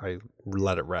I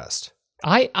let it rest.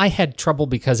 I had trouble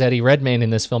because Eddie Redmayne in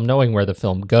this film, knowing where the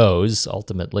film goes,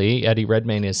 ultimately, Eddie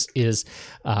Redmayne is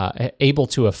able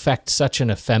to affect such an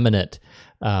effeminate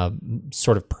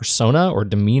sort of persona or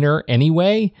demeanor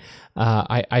anyway.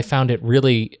 I found it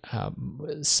really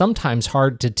sometimes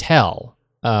hard to tell.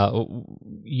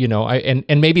 And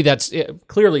maybe that's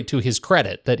clearly to his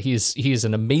credit that he's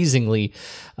an amazingly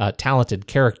talented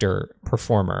character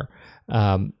performer.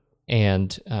 But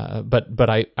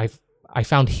I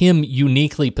found him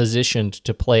uniquely positioned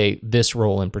to play this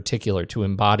role in particular, to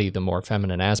embody the more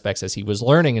feminine aspects as he was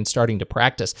learning and starting to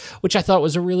practice, which I thought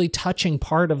was a really touching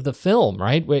part of the film,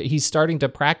 right? Where he's starting to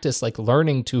practice, like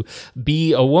learning to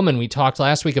be a woman. We talked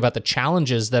last week about the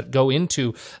challenges that go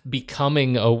into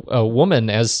becoming a woman,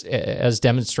 as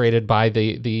demonstrated by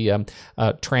the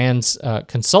trans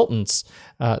consultants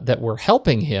that were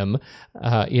helping him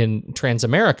in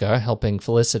Transamerica, helping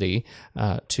Felicity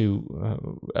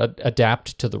to adapt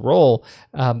to the role.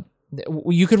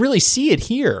 You could really see it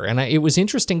here, and it was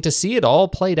interesting to see it all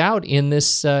played out in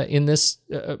this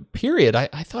period.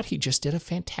 I thought he just did a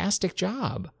fantastic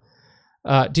job.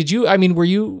 Were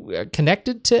you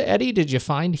connected to Eddie? Did you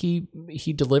find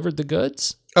he delivered the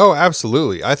goods? Oh,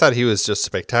 absolutely. I thought he was just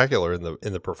spectacular in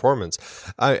the performance.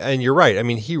 And you're right. I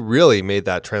mean, he really made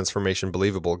that transformation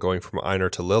believable, going from Einar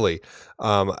to Lily.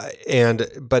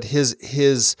 But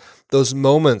his those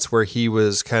moments where he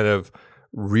was kind of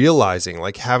realizing,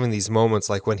 like having these moments,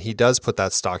 like when he does put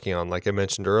that stocking on, like I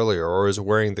mentioned earlier, or is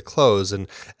wearing the clothes, and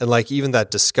like even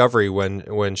that discovery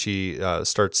when she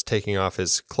starts taking off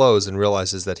his clothes and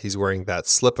realizes that he's wearing that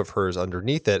slip of hers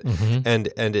underneath it, and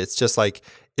it's just like,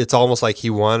 it's almost like he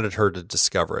wanted her to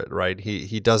discover it, right?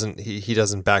 He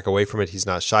doesn't back away from it. He's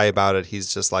not shy about it.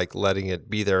 He's just like letting it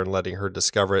be there and letting her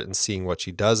discover it and seeing what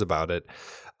she does about it.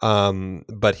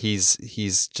 But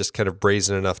he's just kind of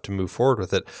brazen enough to move forward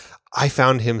with it. I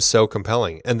found him so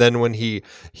compelling. And then when he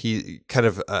kind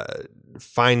of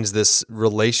finds this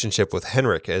relationship with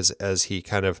Henrik as he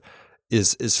kind of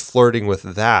is flirting with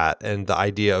that, and the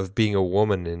idea of being a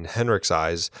woman in Henrik's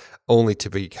eyes, only to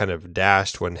be kind of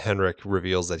dashed when Henrik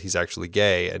reveals that he's actually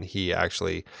gay, and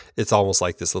it's almost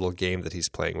like this little game that he's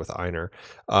playing with Einar.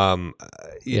 I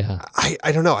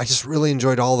don't know. I just really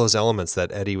enjoyed all those elements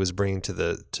that Eddie was bringing to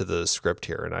the script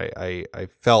here, and I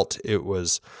felt it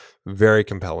was very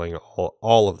compelling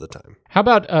all of the time. How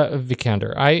about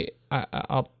Vikander?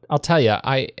 I'll tell you,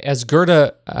 as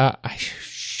Gerda,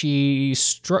 she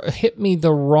hit me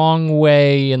the wrong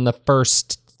way in the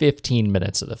first 15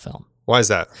 minutes of the film. Why is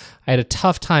that? I had a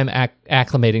tough time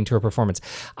acclimating to her performance.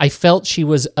 I felt she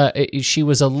was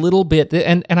a little bit,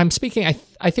 and I'm speaking,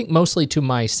 I think mostly to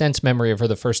my sense memory of her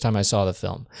the first time I saw the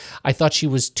film. I thought she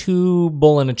was too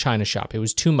bull in a china shop. It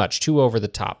was too much, too over the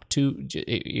top,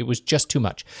 it was just too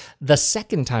much. The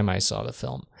second time I saw the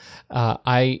film,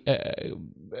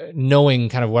 knowing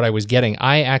kind of what I was getting,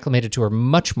 I acclimated to her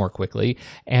much more quickly,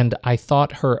 and I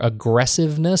thought her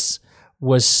aggressiveness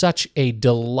was such a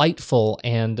delightful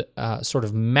and sort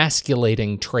of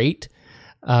masculating trait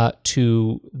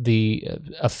to the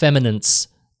effeminance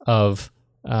of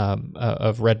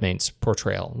Redmayne's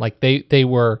portrayal. Like they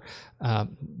were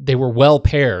well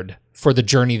paired for the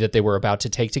journey that they were about to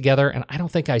take together, and I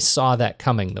don't think I saw that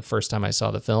coming the first time I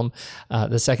saw the film.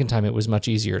 The second time, it was much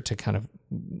easier to kind of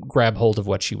grab hold of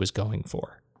what she was going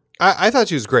for. I thought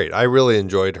she was great. I really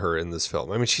enjoyed her in this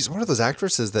film. I mean, she's one of those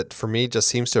actresses that for me just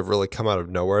seems to have really come out of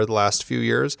nowhere the last few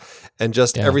years, and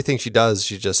just everything she does,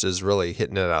 she just is really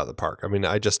hitting it out of the park. I mean,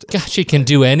 God, she can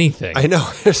do anything. I know.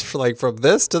 It's like from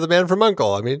this to The Man from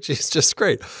U.N.C.L.E. I mean, she's just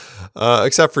great,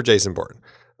 except for Jason Bourne.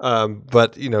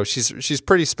 But you know, she's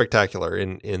pretty spectacular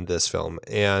in this film,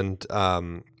 and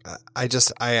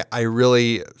I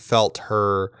really felt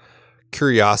her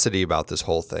curiosity about this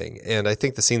whole thing. And I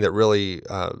think the scene that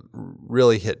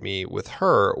really hit me with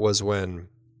her was when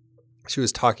she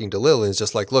was talking to Lily, and it's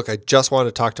just like, look, I just want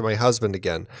to talk to my husband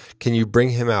again. Can you bring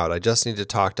him out? I just need to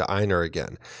talk to Einar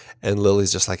again. And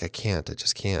Lily's just like, I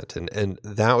just can't. And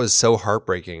that was so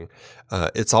heartbreaking.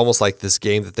 It's almost like this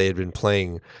game that they had been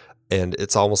playing, and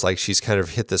it's almost like she's kind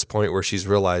of hit this point where she's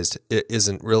realized it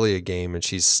isn't really a game, and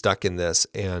she's stuck in this,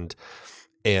 and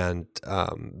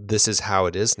this is how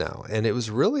it is now. And it was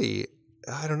really,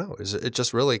 I don't know, it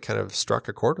just really kind of struck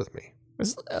a chord with me.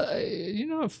 You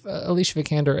know if Alicia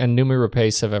Vikander and Noomi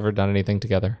Rapace have ever done anything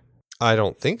together? I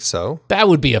don't think so. That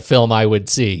would be a film I would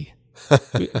see.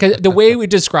 'Cause the way we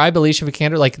describe Alicia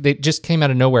Vikander, like they just came out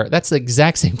of nowhere. That's the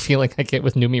exact same feeling I get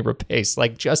with Noomi Rapace,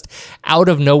 like just out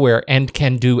of nowhere and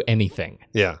can do anything.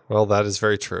 Yeah, well, that is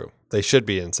very true. They should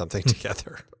be in something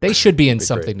together. They should be in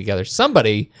something together.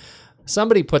 Somebody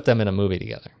put them in a movie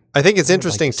together. I think it's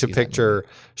interesting to picture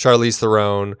Charlize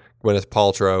Theron, Gwyneth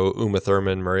Paltrow, Uma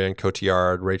Thurman, Marianne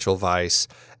Cotillard, Rachel Weisz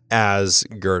as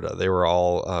Gerda. They were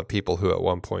all people who at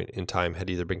one point in time had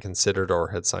either been considered or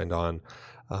had signed on.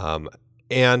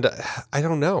 And I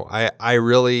don't know. I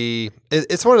really,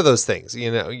 it's one of those things,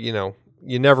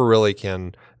 you never really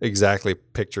can exactly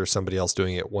picture somebody else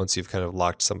doing it once you've kind of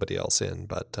locked somebody else in.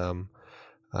 But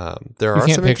there are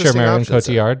some interesting Marianne options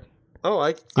there. Cotillard. Oh,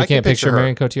 I can't picture her.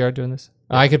 Marianne Cotillard doing this.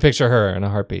 I could picture her in a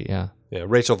heartbeat. Yeah. Yeah,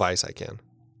 Rachel Weisz, I can.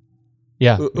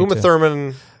 Yeah. Uma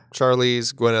Thurman,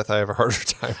 Charlize, Gwyneth, I have a harder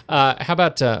time. How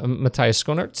about Matthias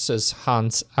Schoenaerts as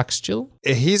Hans Axel?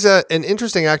 He's an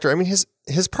interesting actor. I mean,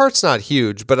 his part's not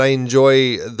huge, but I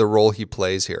enjoy the role he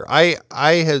plays here. I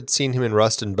had seen him in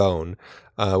Rust and Bone,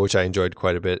 which I enjoyed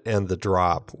quite a bit, and The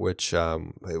Drop, which I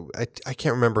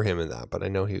can't remember him in that, but I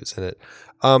know he was in it.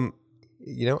 I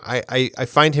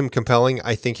find him compelling.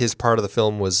 I think his part of the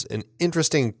film was an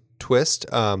interesting twist.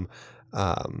 But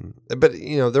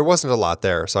there wasn't a lot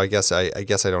there, so I guess I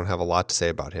don't have a lot to say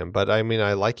about him. But I mean,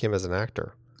 I like him as an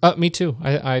actor. Me too.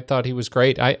 I thought he was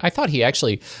great. I thought he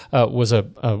actually was a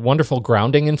wonderful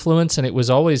grounding influence, and it was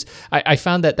always. I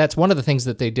found that that's one of the things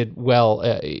that they did well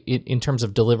in terms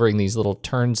of delivering these little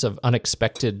turns of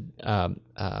unexpected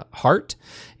heart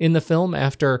in the film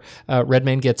after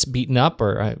Redmayne gets beaten up,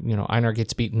 or Einar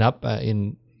gets beaten up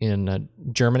in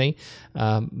Germany.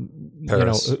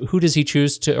 Paris. Who does he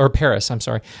choose to, or Paris, I'm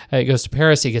sorry. He goes to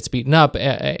Paris, he gets beaten up.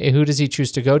 Who does he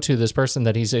choose to go to? This person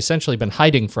that he's essentially been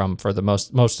hiding from for the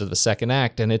most of the second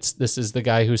act. And this is the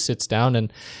guy who sits down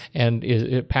and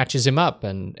it patches him up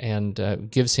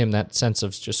and gives him that sense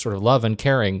of just sort of love and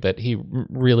caring that he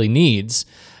really needs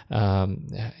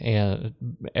and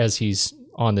as he's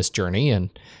on this journey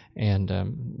and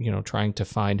trying to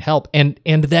find help. And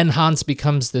then Hans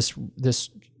becomes this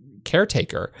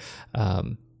caretaker,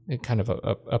 kind of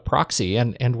a proxy,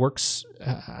 and works.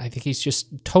 I think he's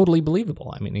just totally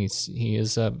believable. I mean, he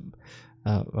is a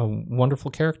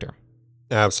wonderful character.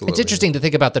 Absolutely, it's interesting to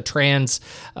think about the trans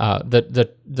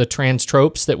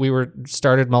tropes that we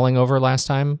started mulling over last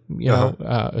time.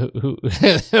 Who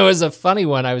it was a funny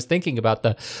one. I was thinking about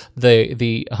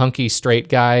the hunky straight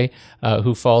guy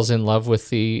who falls in love with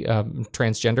the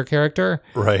transgender character,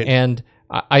 right? And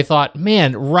I thought,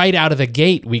 man, right out of the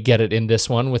gate, we get it in this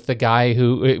one with the guy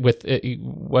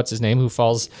what's his name, who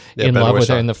falls in love with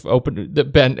her in the open,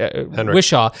 Ben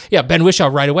Whishaw. Yeah, Ben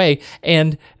Whishaw right away.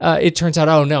 And it turns out,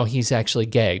 oh no, he's actually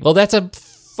gay. Well, that's a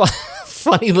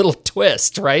funny little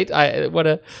twist, right? What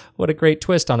a great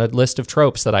twist on a list of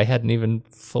tropes that I hadn't even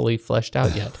fully fleshed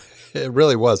out yet. It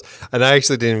really was. And I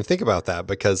actually didn't even think about that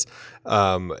because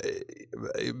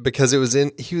it was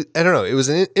I don't know, it was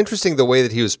interesting the way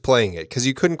that he was playing it, because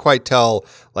you couldn't quite tell,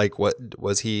 like, what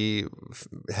was he,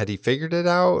 had he figured it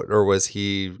out, or was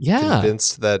he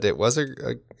convinced that it was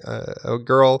a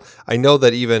girl? I know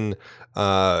that even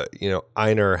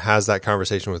Einar has that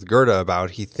conversation with Gerda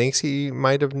about, he thinks he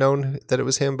might have known that it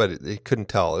was him, but he couldn't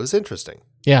tell. It was interesting.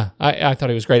 Yeah, I thought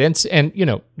he was great. And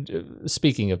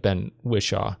speaking of Ben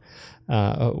Whishaw,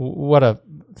 what a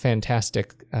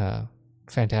fantastic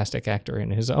actor in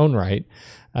his own right.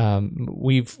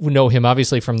 We know him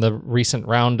obviously from the recent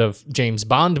round of James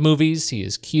Bond movies. He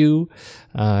is Q.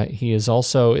 He is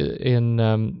also in,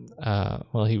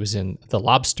 he was in The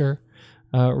Lobster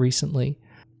recently.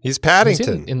 He's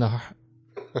Paddington.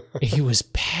 He was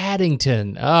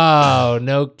Paddington. Oh,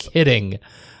 no kidding.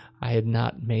 I had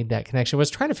not made that connection. I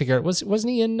was trying to figure out, wasn't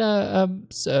he in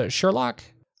Sherlock?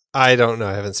 I don't know.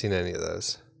 I haven't seen any of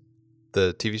those.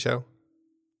 The TV show?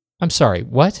 I'm sorry,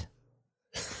 what?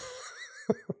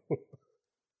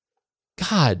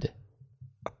 God.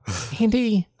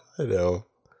 Andy. I know.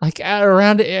 Like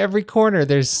around every corner,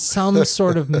 there's some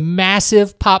sort of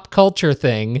massive pop culture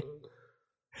thing.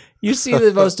 You see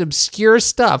the most obscure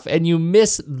stuff and you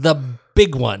miss the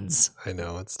big ones. I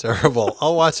know, it's terrible.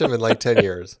 I'll watch them in like 10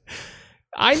 years.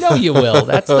 I know you will.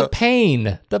 That's the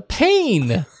pain. The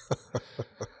pain.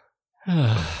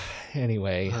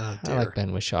 Anyway, I like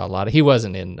Ben Whishaw a lot. He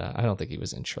wasn't in, I don't think he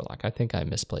was in Sherlock. I think I'm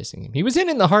misplacing him. He was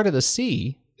in The Heart of the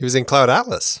Sea. He was in Cloud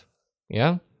Atlas.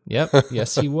 Yeah. Yep.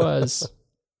 Yes, he was.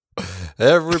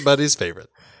 Everybody's favorite.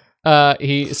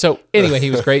 Anyway,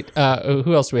 he was great.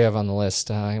 Who else do we have on the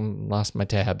list? I lost my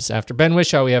tabs. After Ben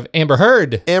Whishaw, we have Amber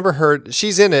Heard. Amber Heard,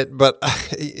 she's in it, but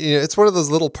it's one of those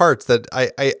little parts that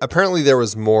I apparently there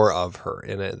was more of her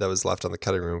in it that was left on the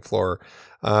cutting room floor.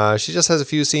 She just has a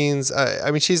few scenes. I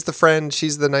mean, she's the friend.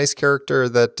 She's the nice character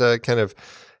that kind of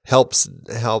helps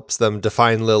them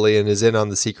define Lily and is in on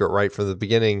the secret right from the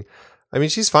beginning. I mean,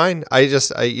 she's fine.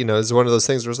 It's one of those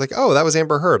things where it's like, oh, that was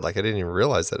Amber Heard. Like, I didn't even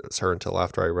realize that it was her until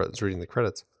after I was reading the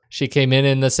credits. She came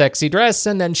in the sexy dress,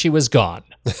 and then she was gone.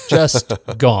 Just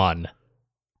gone.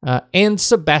 And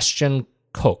Sebastian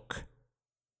Koch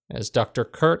as Dr.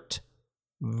 Kurt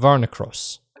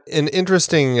Varnekros. An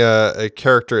interesting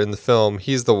character in the film.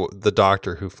 He's the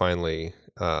doctor who finally,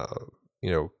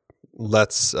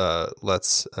 lets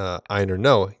Einar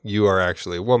know you are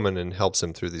actually a woman and helps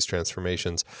him through these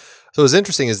transformations. So what's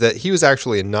interesting is that he was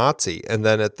actually a Nazi, and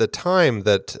then at the time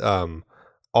that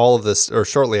all of this, or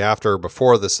shortly after,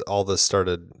 before all this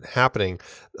started happening,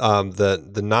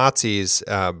 the Nazis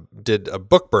did a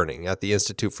book burning at the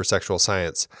Institute for Sexual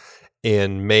Science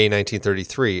in May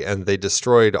 1933, and they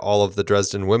destroyed all of the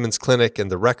Dresden Women's Clinic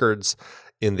and the records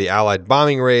in the Allied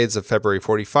bombing raids of February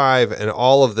 45, and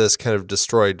all of this kind of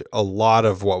destroyed a lot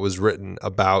of what was written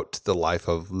about the life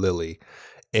of Lily.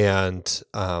 And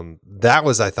that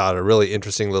was, I thought, a really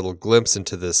interesting little glimpse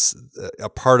into this, a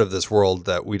part of this world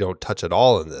that we don't touch at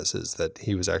all in this, is that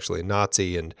he was actually a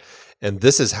Nazi. And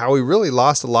this is how we really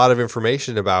lost a lot of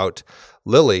information about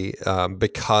Lily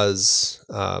because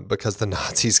the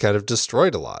Nazis kind of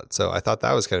destroyed a lot. So I thought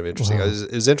that was kind of interesting. Wow.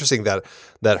 It was interesting that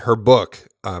her book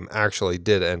actually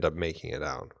did end up making it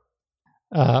out.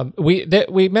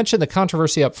 We mentioned the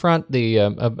controversy up front,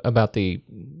 about the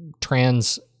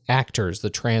trans actors, the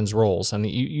trans roles, and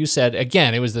you said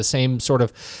again it was the same sort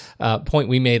of point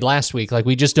we made last week. Like,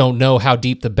 we just don't know how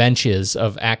deep the bench is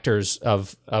of actors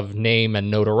of name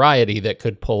and notoriety that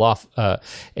could pull off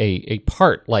a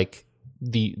part like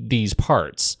these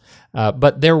parts.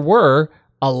 But there were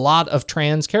a lot of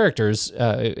trans characters,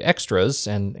 extras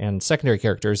and secondary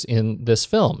characters in this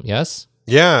film. Yes.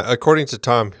 Yeah, according to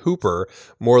Tom Hooper,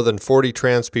 more than 40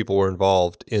 trans people were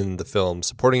involved in the film,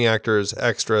 supporting actors,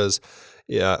 extras.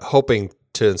 Hoping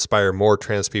to inspire more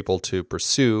trans people to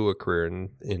pursue a career in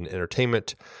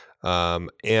entertainment. I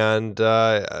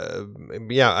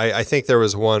think there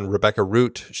was one, Rebecca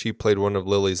Root. She played one of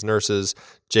Lily's nurses.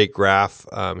 Jake Graff,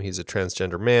 he's a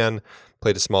transgender man,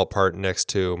 played a small part next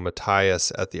to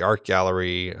Matthias at the art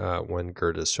gallery when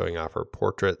Gerda's showing off her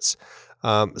portraits.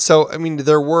 So, I mean,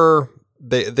 they were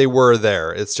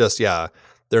there. It's just,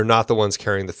 they're not the ones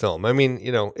carrying the film. I mean,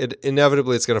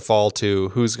 inevitably it's going to fall to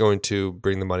who's going to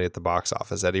bring the money at the box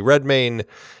office. Eddie Redmayne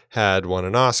had won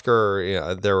an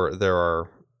Oscar. There are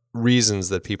reasons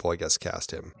that people, I guess,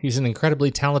 cast him. He's an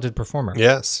incredibly talented performer.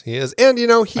 Yes, he is. And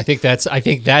I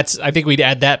think we'd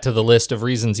add that to the list of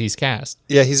reasons he's cast.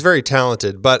 Yeah, he's very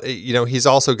talented, but he's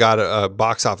also got a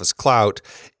box office clout.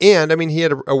 And I mean, he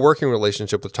had a working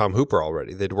relationship with Tom Hooper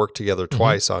already. They'd worked together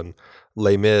twice on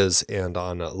Les Mis and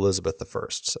on Elizabeth I.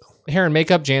 So hair and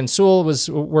makeup, Jan Sewell was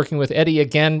working with Eddie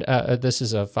again. This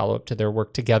is a follow-up to their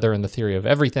work together in The Theory of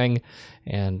Everything.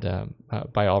 And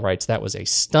by all rights, that was a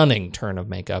stunning turn of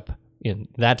makeup in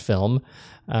that film.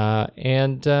 They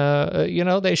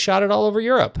shot it all over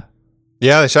Europe.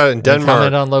 Yeah, they shot it in Denmark.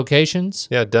 Comment on locations.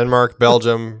 Yeah, Denmark,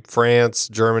 Belgium, France,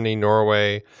 Germany,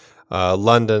 Norway,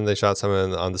 London. They shot some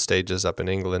on the stages up in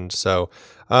England. So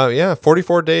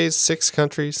 44 days, 6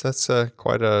 countries. That's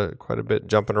quite a bit,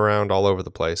 jumping around all over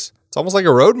the place. It's almost like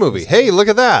a road movie. Hey, look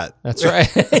at that. That's right.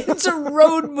 It's a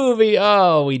road movie.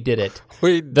 Oh, we did it.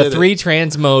 The 3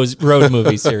 Transmos road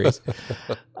movie series.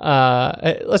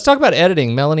 Let's talk about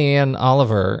editing. Melanie Ann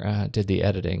Oliver did the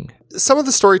editing. Some of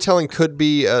the storytelling could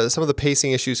be, some of the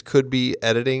pacing issues could be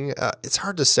editing. It's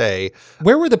hard to say.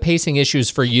 Where were the pacing issues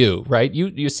for you, right?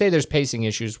 You say there's pacing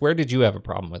issues. Where did you have a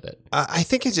problem with it? I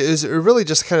think it was really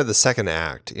just kind of the second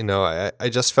act. I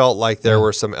just felt like there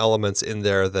were some elements in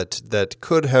there that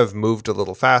could have moved a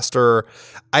little faster.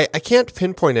 I can't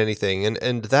pinpoint anything,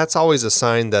 and that's always a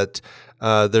sign that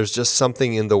there's just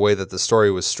something in the way that the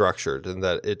story was structured and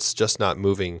that it's just not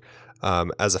moving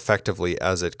as effectively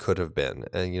as it could have been.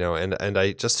 And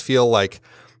I just feel like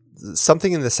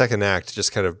something in the second act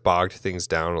just kind of bogged things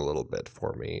down a little bit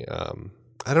for me.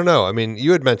 I don't know. I mean,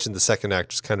 you had mentioned the second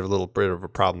act was kind of a little bit of a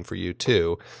problem for you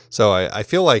too. So I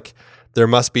feel like there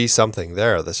must be something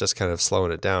there that's just kind of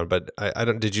slowing it down. But I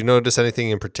don't. Did you notice anything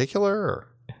in particular? Or?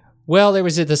 Well, there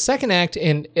was the second act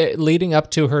in leading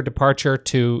up to her departure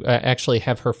to actually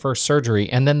have her first surgery,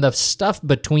 and then the stuff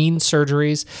between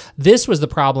surgeries. This was the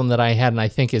problem that I had, and I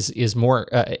think is more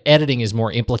editing is more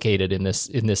implicated in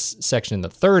this section in the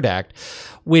third act,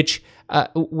 which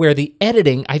where the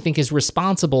editing I think is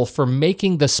responsible for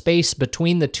making the space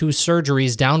between the two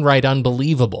surgeries downright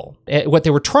unbelievable. What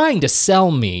they were trying to sell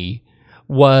me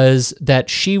was that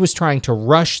she was trying to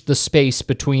rush the space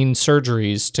between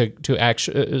surgeries to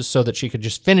actually so that she could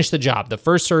just finish the job. The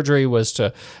first surgery was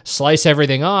to slice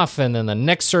everything off, and then the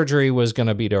next surgery was going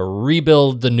to be to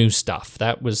rebuild the new stuff.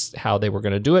 That was how they were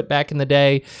going to do it back in the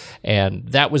day, and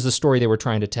that was the story they were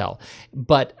trying to tell.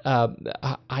 But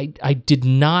I did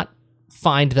not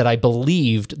find that I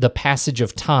believed the passage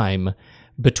of time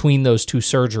between those two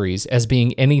surgeries as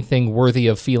being anything worthy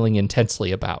of feeling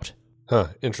intensely about. Huh,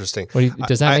 interesting.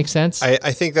 Does that make sense?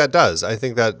 I think that does. I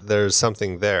think that there's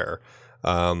something there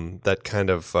that kind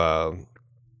of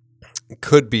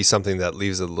could be something that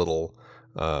leaves it a little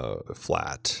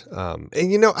flat.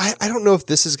 And, I don't know if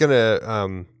this is going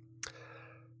to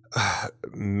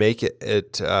make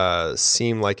it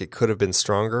seem like it could have been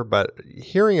stronger, but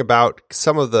hearing about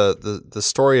some of the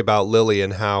story about Lily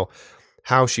and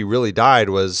how she really died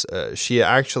was she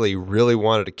actually really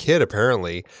wanted a kid,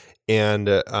 apparently. And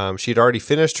she'd already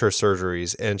finished her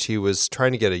surgeries, and she was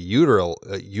trying to get a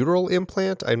uteral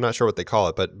implant. I'm not sure what they call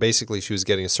it, but basically she was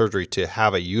getting a surgery to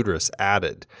have a uterus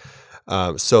added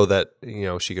so that,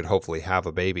 she could hopefully have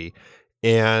a baby.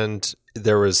 And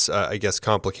there was, I guess,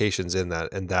 complications in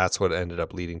that, and that's what ended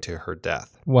up leading to her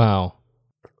death. Wow.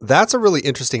 That's a really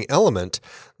interesting element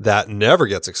that never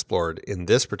gets explored in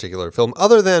this particular film,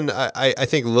 other than I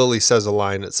think Lily says a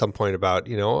line at some point about,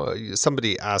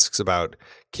 somebody asks about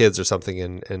kids or something,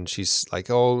 and she's like,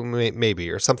 oh,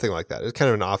 maybe, or something like that. It's kind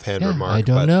of an offhand remark. I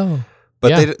don't know.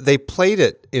 But they played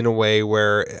it in a way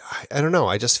where, I don't know,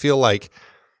 I just feel like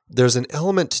there's an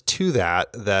element to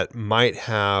that might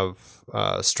have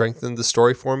strengthened the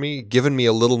story for me, given me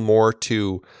a little more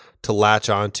to latch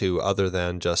onto other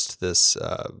than just this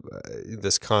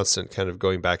constant kind of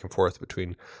going back and forth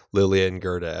between Lily and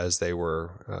Gerda as they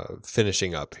were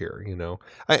finishing up here,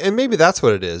 and maybe that's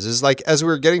what it is like as we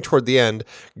were getting toward the end,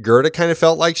 Gerda kind of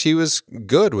felt like she was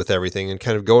good with everything and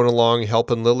kind of going along,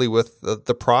 helping Lily with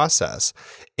the process.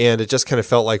 And it just kind of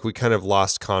felt like we kind of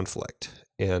lost conflict.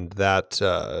 And that,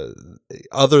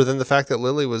 other than the fact that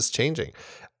Lily was changing,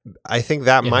 I think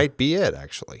that might be it,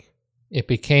 actually. It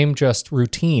became just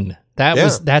routine.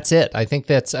 That's it. I think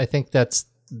that's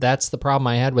the problem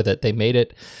I had with it. They made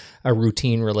it a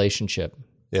routine relationship.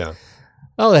 Yeah.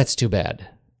 Oh, that's too bad.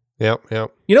 Yep.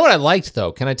 You know what I liked,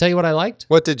 though? Can I tell you what I liked?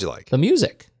 What did you like? The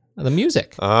music.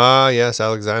 Ah, yes,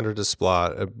 Alexander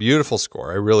Desplat. A beautiful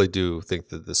score. I really do think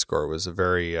that this score was a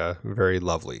very, very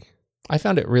lovely. I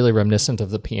found it really reminiscent of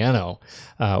the piano,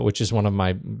 which is one of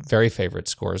my very favorite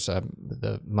scores,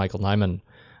 the Michael Nyman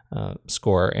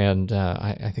score, and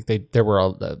I think there were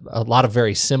a lot of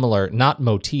very similar, not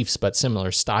motifs, but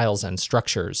similar styles and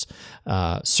structures.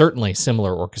 Certainly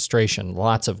similar orchestration.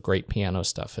 Lots of great piano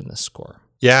stuff in this score.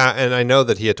 Yeah, and I know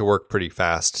that he had to work pretty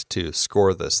fast to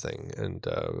score this thing, and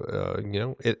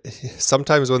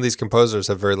sometimes when these composers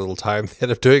have very little time, they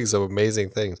end up doing some amazing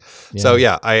things. Yeah. So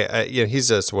I he's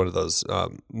just one of those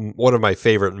one of my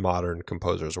favorite modern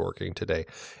composers working today,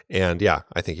 and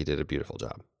I think he did a beautiful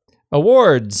job.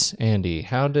 Awards, Andy.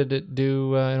 How did it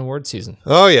do in award season?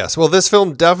 Oh, yes. Well, this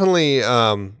film definitely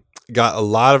got a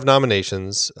lot of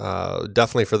nominations,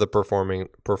 definitely for the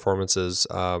performances.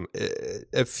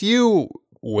 A few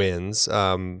wins,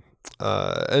 and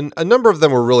a number of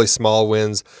them were really small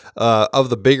wins. Of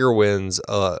the bigger wins,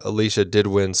 Alicia did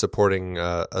win supporting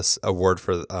award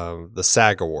for the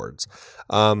SAG Awards.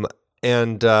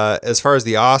 And as far as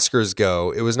the Oscars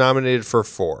go, it was nominated for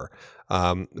 4.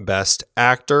 Best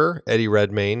Actor, Eddie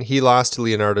Redmayne. He lost to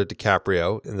Leonardo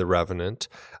DiCaprio in The Revenant.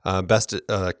 Best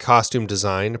Costume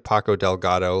Design, Paco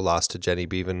Delgado lost to Jenny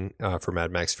Beavan for Mad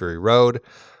Max Fury Road.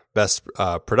 Best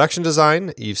Production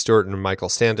Design, Eve Stewart and Michael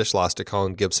Standish lost to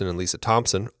Colin Gibson and Lisa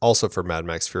Thompson, also for Mad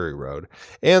Max Fury Road.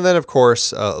 And then, of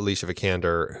course, Alicia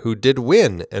Vikander, who did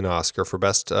win an Oscar for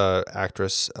Best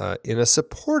Actress in a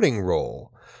Supporting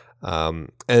Role.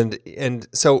 And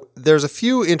so there's a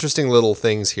few interesting little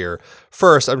things here.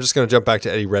 First, I'm just going to jump back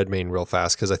to Eddie Redmayne real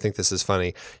fast because I think this is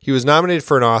funny. He was nominated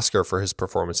for an Oscar for his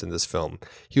performance in this film.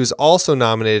 He was also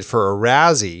nominated for a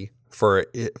Razzie for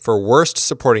Worst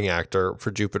Supporting Actor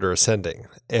for Jupiter Ascending,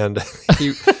 and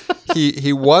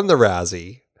he won the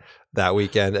Razzie that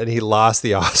weekend, and he lost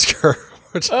the Oscar.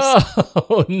 Which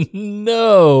is,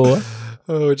 no,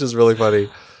 which is really funny.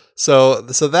 So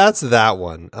that's that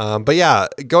one. But yeah,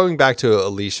 going back to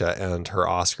Alicia and her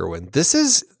Oscar win, this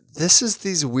is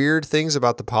these weird things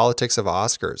about the politics of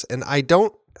Oscars. And I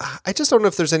just don't know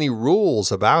if there's any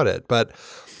rules about it. But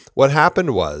what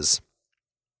happened was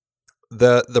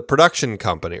the production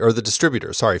company, or the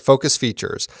distributor, Focus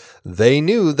Features, they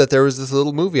knew that there was this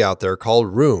little movie out there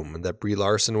called Room, and that Brie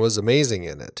Larson was amazing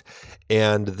in it.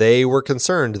 And they were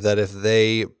concerned that if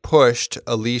they pushed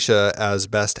Alicia as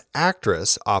Best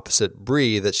Actress opposite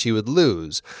Brie, that she would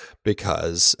lose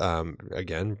because,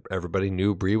 again, everybody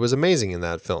knew Brie was amazing in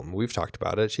that film. We've talked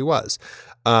about it. She was.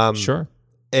 Sure.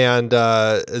 And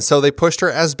so they pushed her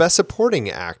as Best Supporting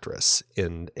Actress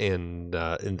in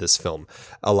this film.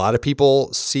 A lot of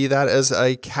people see that as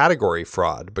a category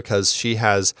fraud because she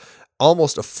has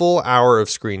almost a full hour of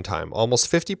screen time,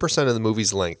 almost 50% of the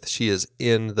movie's length. She is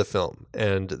in the film,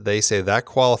 and they say that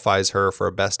qualifies her for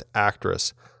a Best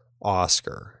Actress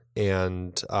Oscar.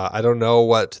 And I don't know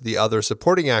what the other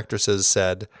supporting actresses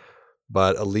said,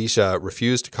 but Alicia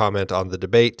refused to comment on the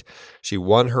debate. She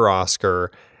won her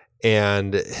Oscar.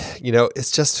 And,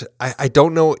 it's just, I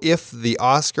don't know if the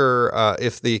Oscar,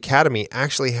 if the Academy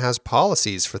actually has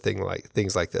policies for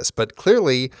things like this, but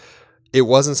clearly it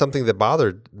wasn't something that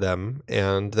bothered them.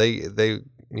 And they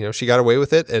she got away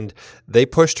with it, and they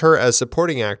pushed her as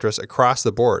supporting actress across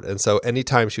the board. And so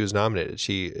anytime she was nominated,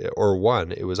 or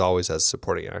won, it was always as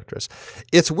supporting actress.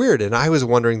 It's weird. And I was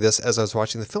wondering this as I was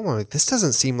watching the film. I'm like, this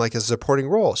doesn't seem like a supporting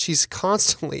role. She's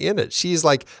constantly in it. She's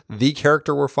like the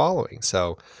character we're following.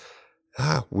 So,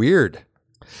 weird.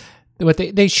 But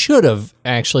they should have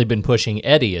actually been pushing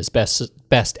Eddie as best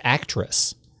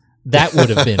actress. That would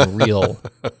have been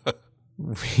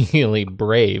really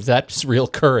brave. That's real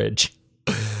courage.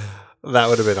 That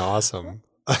would have been awesome.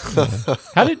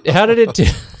 How did it do?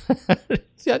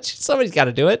 Somebody's got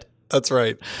to do it. That's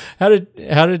right. How did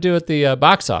it do at the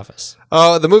box office?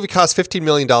 The movie cost $15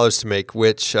 million to make,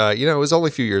 which, it was only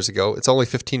a few years ago. It's only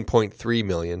 $15.3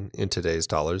 million in today's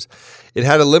dollars. It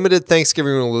had a limited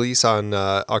Thanksgiving release on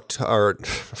October.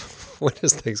 When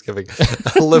is Thanksgiving?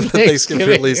 A limited Thanksgiving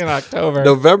release in October.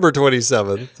 November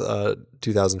 27th,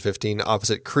 2015,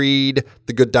 opposite Creed,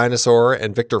 The Good Dinosaur,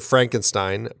 and Victor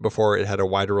Frankenstein, before it had a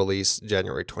wider release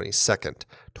January 22nd,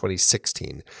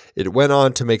 2016. It went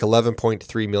on to make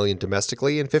 $11.3 million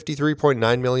domestically and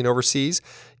 $53.9 million overseas,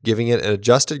 giving it an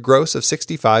adjusted gross of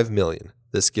 $65 million.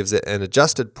 This gives it an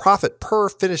adjusted profit per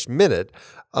finished minute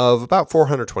of about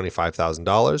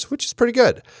 $425,000, which is pretty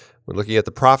good. When looking at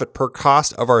the profit per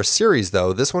cost of our series,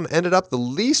 though, this one ended up the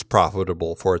least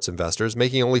profitable for its investors,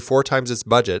 making only 4 times its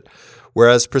budget,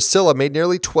 whereas Priscilla made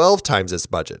nearly 12 times its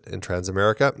budget, and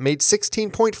Transamerica made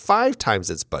 16.5 times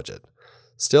its budget.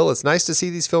 Still, it's nice to see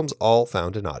these films all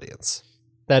found an audience.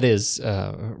 That is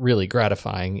really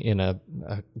gratifying in a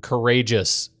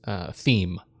courageous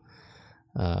theme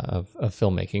of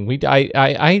filmmaking.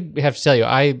 I have to tell you,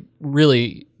 I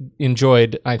really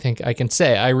enjoyed. I think I can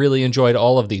say I really enjoyed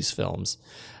all of these films,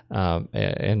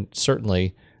 and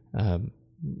certainly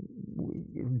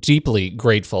deeply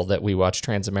grateful that we watched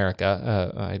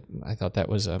Transamerica. I thought that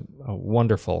was a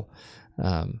wonderful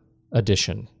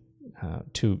addition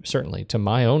to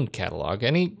my own catalog.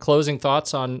 Any closing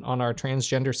thoughts on our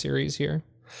transgender series here?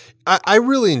 I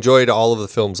really enjoyed all of the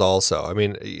films also. I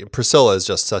mean, Priscilla is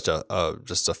just such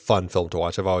a fun film to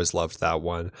watch. I've always loved that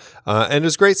one. And it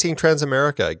was great seeing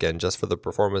Transamerica again, just for the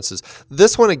performances.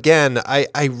 This one, again,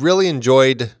 I really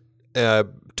enjoyed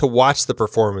to watch the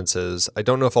performances. I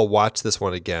don't know if I'll watch this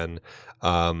one again.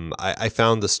 I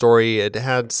found the story, it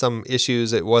had some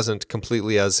issues. It wasn't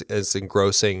completely as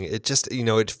engrossing. It just,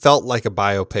 it felt like a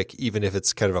biopic, even if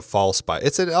it's kind of a false biopic.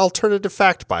 It's an alternative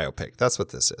fact biopic. That's what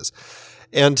this is.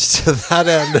 And to that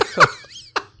end,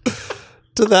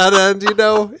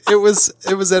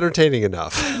 it was entertaining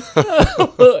enough.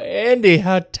 Oh, Andy,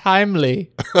 how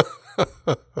timely.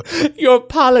 Your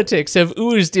politics have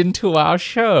oozed into our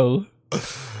show.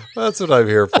 That's what I'm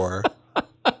here for.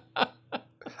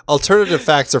 Alternative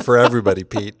facts are for everybody,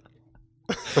 Pete.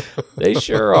 They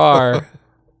sure are.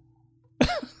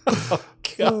 Oh,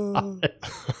 God.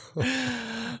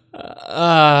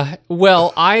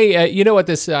 Well, you know what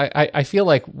I feel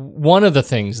like one of the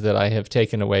things that I have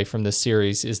taken away from this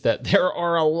series is that there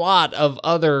are a lot of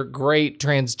other great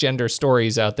transgender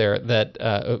stories out there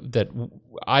that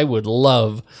I would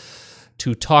love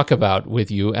to talk about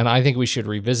with you, and I think we should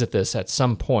revisit this at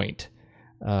some point.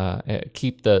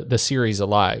 Keep the series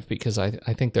alive, because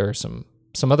I think there are some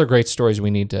other great stories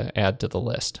we need to add to the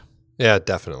list. Yeah,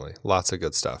 definitely. Lots of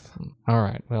good stuff. All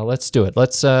right. Well, let's do it.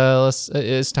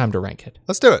 It's time to rank it.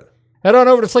 Let's do it. Head on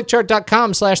over to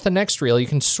flickchart.com/thenextreel. You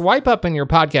can swipe up in your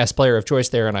podcast player of choice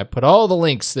there, and I put all the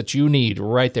links that you need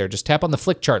right there. Just tap on the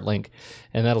Flickchart link,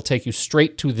 and that'll take you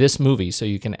straight to this movie, so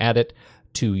you can add it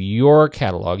to your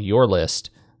catalog, your list,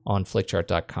 on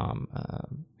flickchart.com.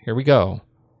 Here we go.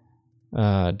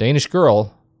 Danish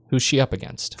Girl, who's she up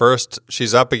against? First,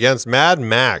 she's up against Mad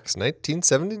Max,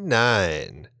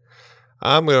 1979.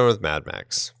 I'm going with Mad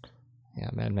Max. Yeah,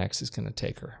 Mad Max is going to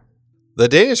take her. The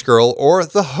Danish Girl or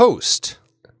The Host?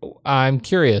 I'm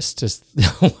curious to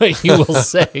what you will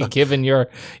say, given your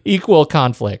equal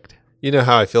conflict. You know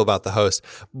how I feel about The Host,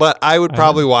 but I would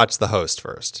probably watch The Host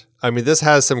first. I mean, this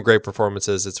has some great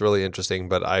performances. It's really interesting,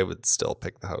 but I would still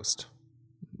pick The Host.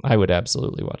 I would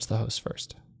absolutely watch The Host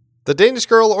first. The Danish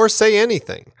Girl or Say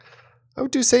Anything? I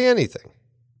would do Say Anything.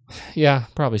 Yeah,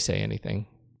 probably Say Anything.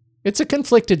 It's a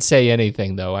conflicted Say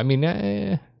Anything, though. I mean,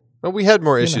 well, we had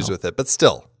more issues with it, but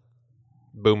still.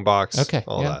 Boombox, okay,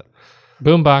 all that.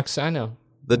 Boombox, I know.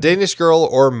 The Danish Girl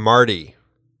or Marty?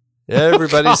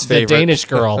 Everybody's favorite. The Danish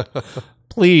Girl.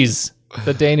 Please.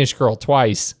 The Danish Girl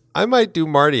twice. I might do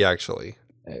Marty, actually.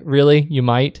 Really? You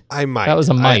might? I might. That was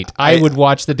a might. I would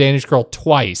watch The Danish Girl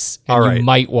twice, and you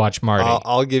might watch Marty.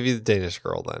 I'll give you The Danish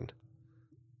Girl then.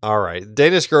 All right.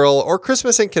 Danish Girl or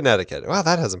Christmas in Connecticut? Wow,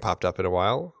 that hasn't popped up in a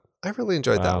while. I really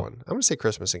enjoyed that one. I'm going to say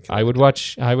Christmas in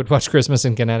Connecticut. I would watch Christmas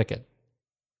in Connecticut.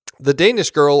 The Danish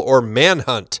Girl or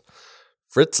Manhunt?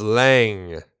 Fritz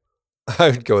Lang. I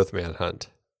would go with Manhunt.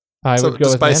 I would go with Manhunt.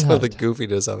 Despite some of the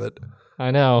goofiness of it. I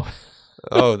know.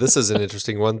 Oh, this is an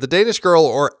interesting one. The Danish Girl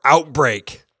or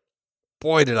Outbreak?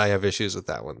 Boy, did I have issues with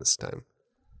that one this time.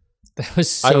 That was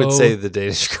so... I would say The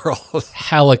Danish Girl.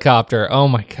 Helicopter. Oh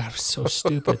my God, it was so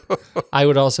stupid. I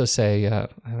would also say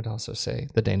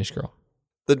The Danish Girl.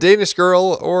 The Danish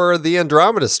Girl or The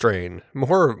Andromeda Strain?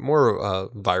 More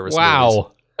virus. Wow.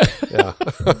 Movies. Yeah.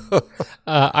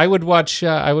 I would watch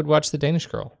The Danish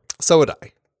Girl. So would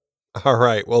I. All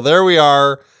right. Well, there we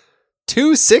are.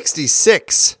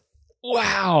 266.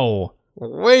 Wow.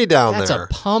 Way down That's there.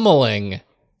 That's a pummeling.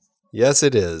 Yes,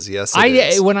 it is. Yes, it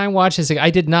is. When I watched this, I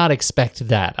did not expect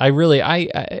that.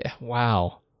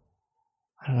 Wow.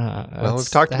 I don't know. Well, we've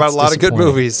talked about a lot of good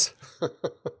movies.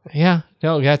 Yeah.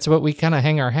 No, that's what we kind of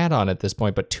hang our hat on at this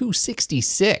point. But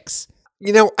 266.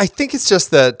 You know, I think it's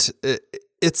just that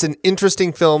it's an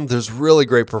interesting film. There's really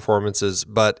great performances,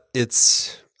 but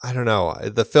I don't know.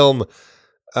 The film,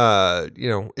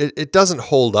 it doesn't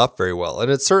hold up very well. And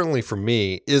it certainly, for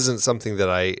me, isn't something that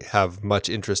I have much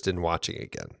interest in watching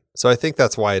again. So I think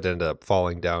that's why it ended up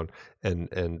falling down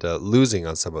and losing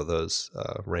on some of those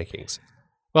rankings.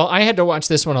 Well, I had to watch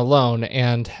this one alone,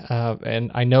 and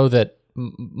I know that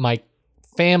my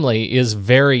family is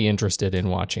very interested in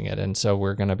watching it, and so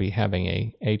we're going to be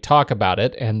having a talk about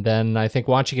it, and then I think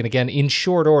watching it again in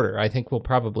short order. I think we'll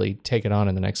probably take it on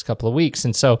in the next couple of weeks,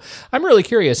 and so I'm really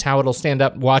curious how it'll stand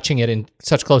up watching it in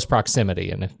such close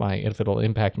proximity, and if it'll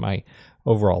impact my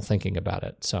overall thinking about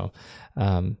it. So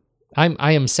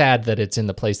I am sad that it's in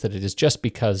the place that it is, just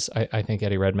because I think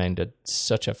Eddie Redmayne did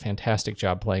such a fantastic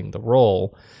job playing the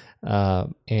role,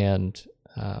 and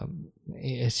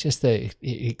it's just that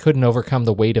it couldn't overcome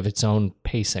the weight of its own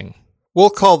pacing. We'll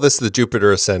call this the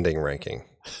Jupiter Ascending ranking.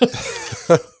 That's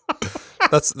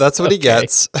what he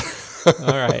gets.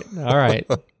 All right.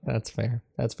 That's fair.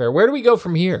 Where do we go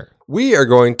from here? We are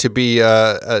going to be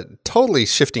totally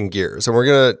shifting gears, and we're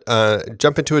going to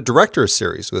jump into a director's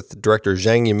series with director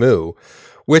Zhang Yimou,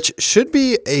 which should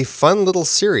be a fun little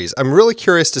series. I'm really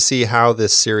curious to see how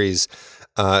this series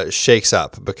shakes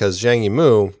up, because Zhang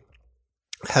Yimou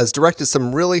has directed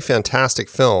some really fantastic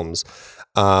films,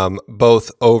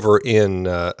 both over in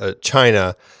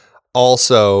China,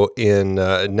 also in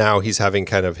now he's having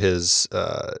kind of his,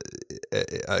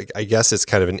 I guess it's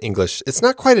kind of an English, it's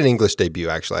not quite an English debut,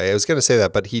 actually. I was going to say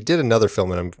that, but he did another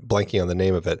film, and I'm blanking on the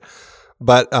name of it.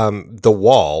 But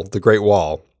The Great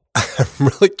Wall, I'm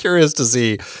really curious to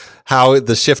see how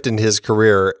the shift in his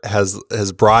career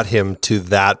has brought him to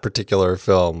that particular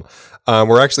film.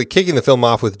 We're actually kicking the film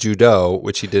off with Judo,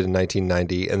 which he did in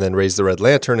 1990, and then Raise the Red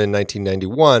Lantern in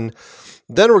 1991.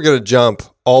 Then we're going to jump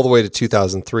all the way to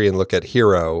 2003 and look at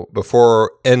Hero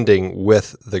before ending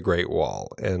with The Great Wall.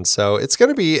 And so it's going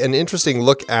to be an interesting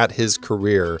look at his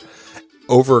career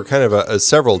over kind of a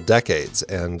several decades.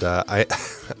 And I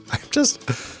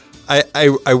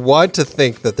want to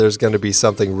think that there's going to be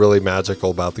something really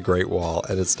magical about The Great Wall,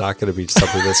 and it's not going to be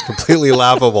something that's completely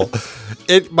laughable.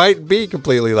 It might be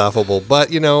completely laughable, but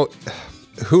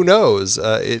who knows?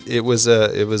 It was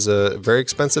a very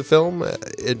expensive film.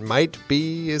 It might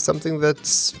be something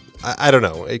that's, I don't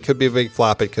know. It could be a big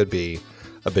flop. It could be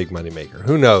a big moneymaker.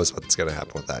 Who knows what's going to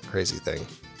happen with that crazy thing?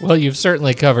 Well, you've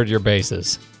certainly covered your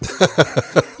bases.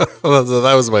 Well, so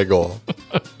that was my goal.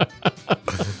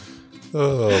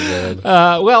 Oh man.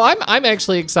 Well, I'm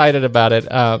actually excited about it.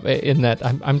 In that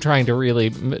I'm trying to really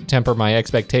temper my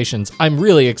expectations. I'm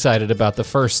really excited about the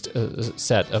first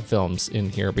set of films in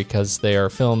here because they are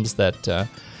films that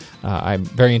I'm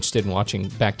very interested in watching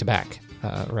back to back,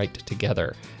 right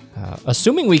together.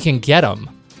 Assuming we can get them.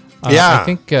 I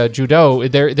think Judo.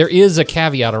 There is a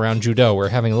caveat around Judo. We're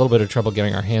having a little bit of trouble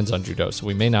getting our hands on Judo, so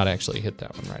we may not actually hit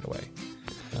that one right away.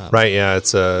 Right, yeah,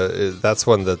 that's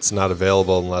one that's not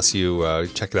available unless you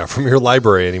check it out from your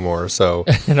library anymore. So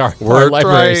and our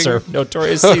libraries are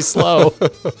notoriously slow.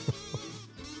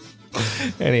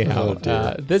 Anyhow,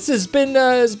 this has been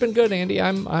good, Andy.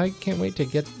 I can't wait to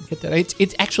get that.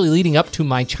 It's actually leading up to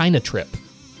my China trip.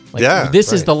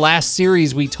 This is the last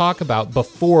series we talk about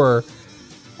before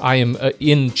I am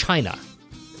in China.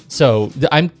 So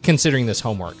I'm considering this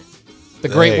homework. The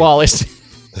Great Wall is.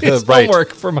 It's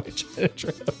homework for my China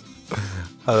trip.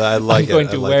 I like it. I'm going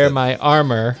to wear my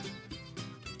armor,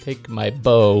 take my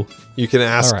bow. You can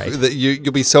ask. Right.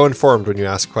 You'll be so informed when you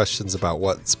ask questions about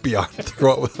what's beyond.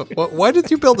 Why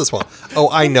did you build this wall? Oh,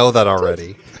 I know that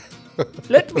already.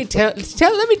 Let me tell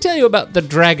you about the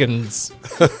dragons.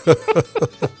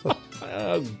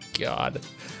 Oh God,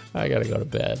 I gotta go to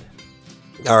bed.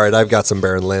 All right, I've got some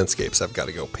barren landscapes I've got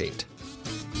to go paint.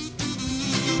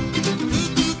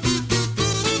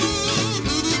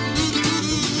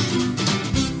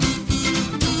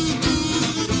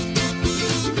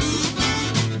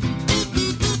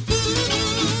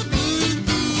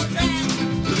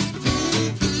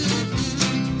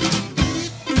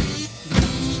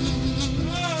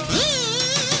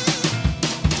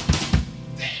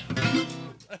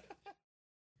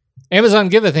 Amazon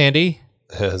giveth, Andy.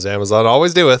 As Amazon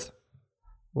always doeth.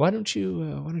 Why don't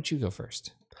you go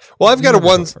first? Well, I've got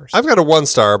a 1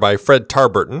 star by Fred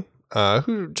Tarburton,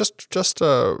 who just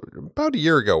about a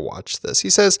year ago watched this. He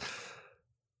says,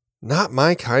 "Not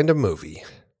my kind of movie.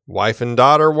 Wife and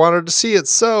daughter wanted to see it,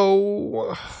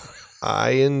 so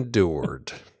I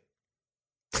endured."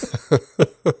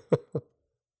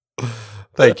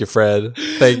 Thank you, Fred.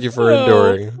 Thank you for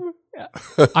enduring.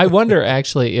 I wonder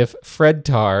actually if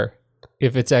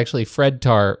it's actually Fred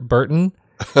Tar Burton,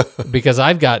 because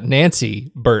I've got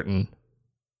Nancy Burton,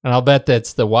 and I'll bet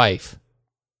that's the wife.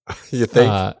 You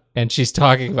think? And she's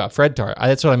talking about Fred Tar.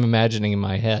 That's what I'm imagining in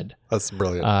my head. That's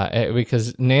brilliant.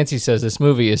 Because Nancy says this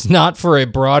movie is not for a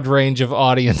broad range of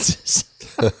audiences.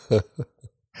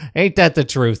 Ain't that the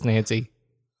truth, Nancy?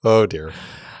 Oh, dear.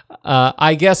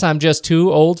 I guess I'm just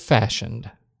too old-fashioned,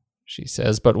 she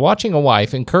says, but watching a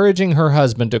wife encouraging her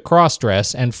husband to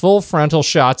cross-dress and full frontal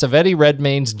shots of Eddie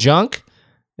Redmayne's junk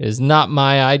is not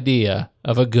my idea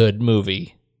of a good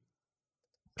movie.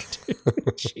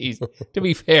 Jeez, to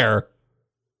be fair,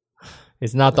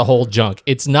 it's not the whole junk.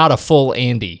 It's not a full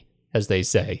Andy, as they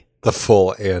say. The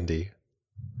full Andy.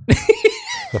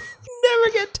 Never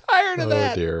get tired of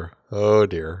that. Oh, dear. Oh,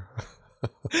 dear.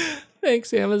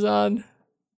 Thanks, Amazon.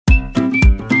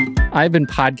 I've been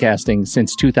podcasting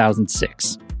since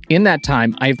 2006. In that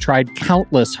time, I've tried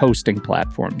countless hosting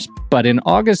platforms, but in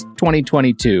August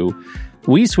 2022,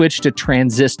 we switched to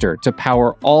Transistor to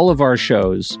power all of our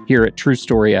shows here at True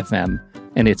Story FM,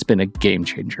 and it's been a game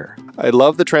changer. I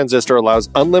love that Transistor allows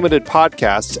unlimited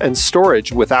podcasts and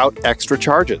storage without extra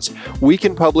charges. We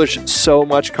can publish so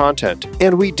much content,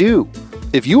 and we do.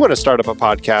 If you want to start up a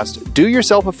podcast, do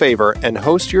yourself a favor and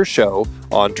host your show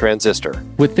on Transistor.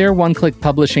 With their one-click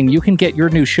publishing, you can get your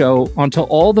new show onto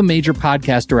all the major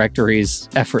podcast directories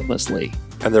effortlessly.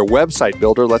 And their website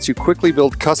builder lets you quickly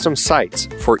build custom sites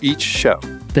for each show.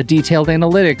 The detailed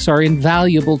analytics are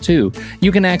invaluable too.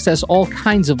 You can access all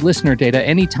kinds of listener data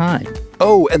anytime.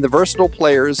 Oh, and the versatile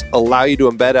players allow you to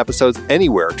embed episodes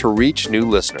anywhere to reach new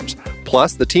listeners.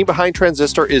 Plus, the team behind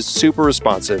Transistor is super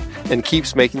responsive and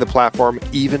keeps making the platform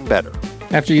even better.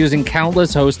 After using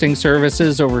countless hosting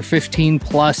services over 15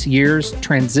 plus years,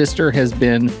 Transistor has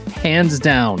been, hands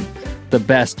down, the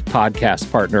best podcast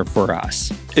partner for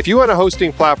us. If you want a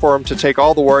hosting platform to take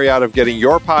all the worry out of getting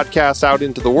your podcast out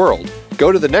into the world,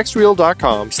 go to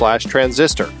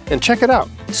thenextreel.com/transistor and check it out.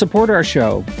 Support our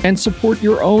show and support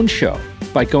your own show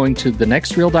by going to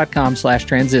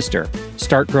thenextreel.com/transistor.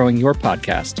 Start growing your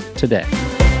podcast today.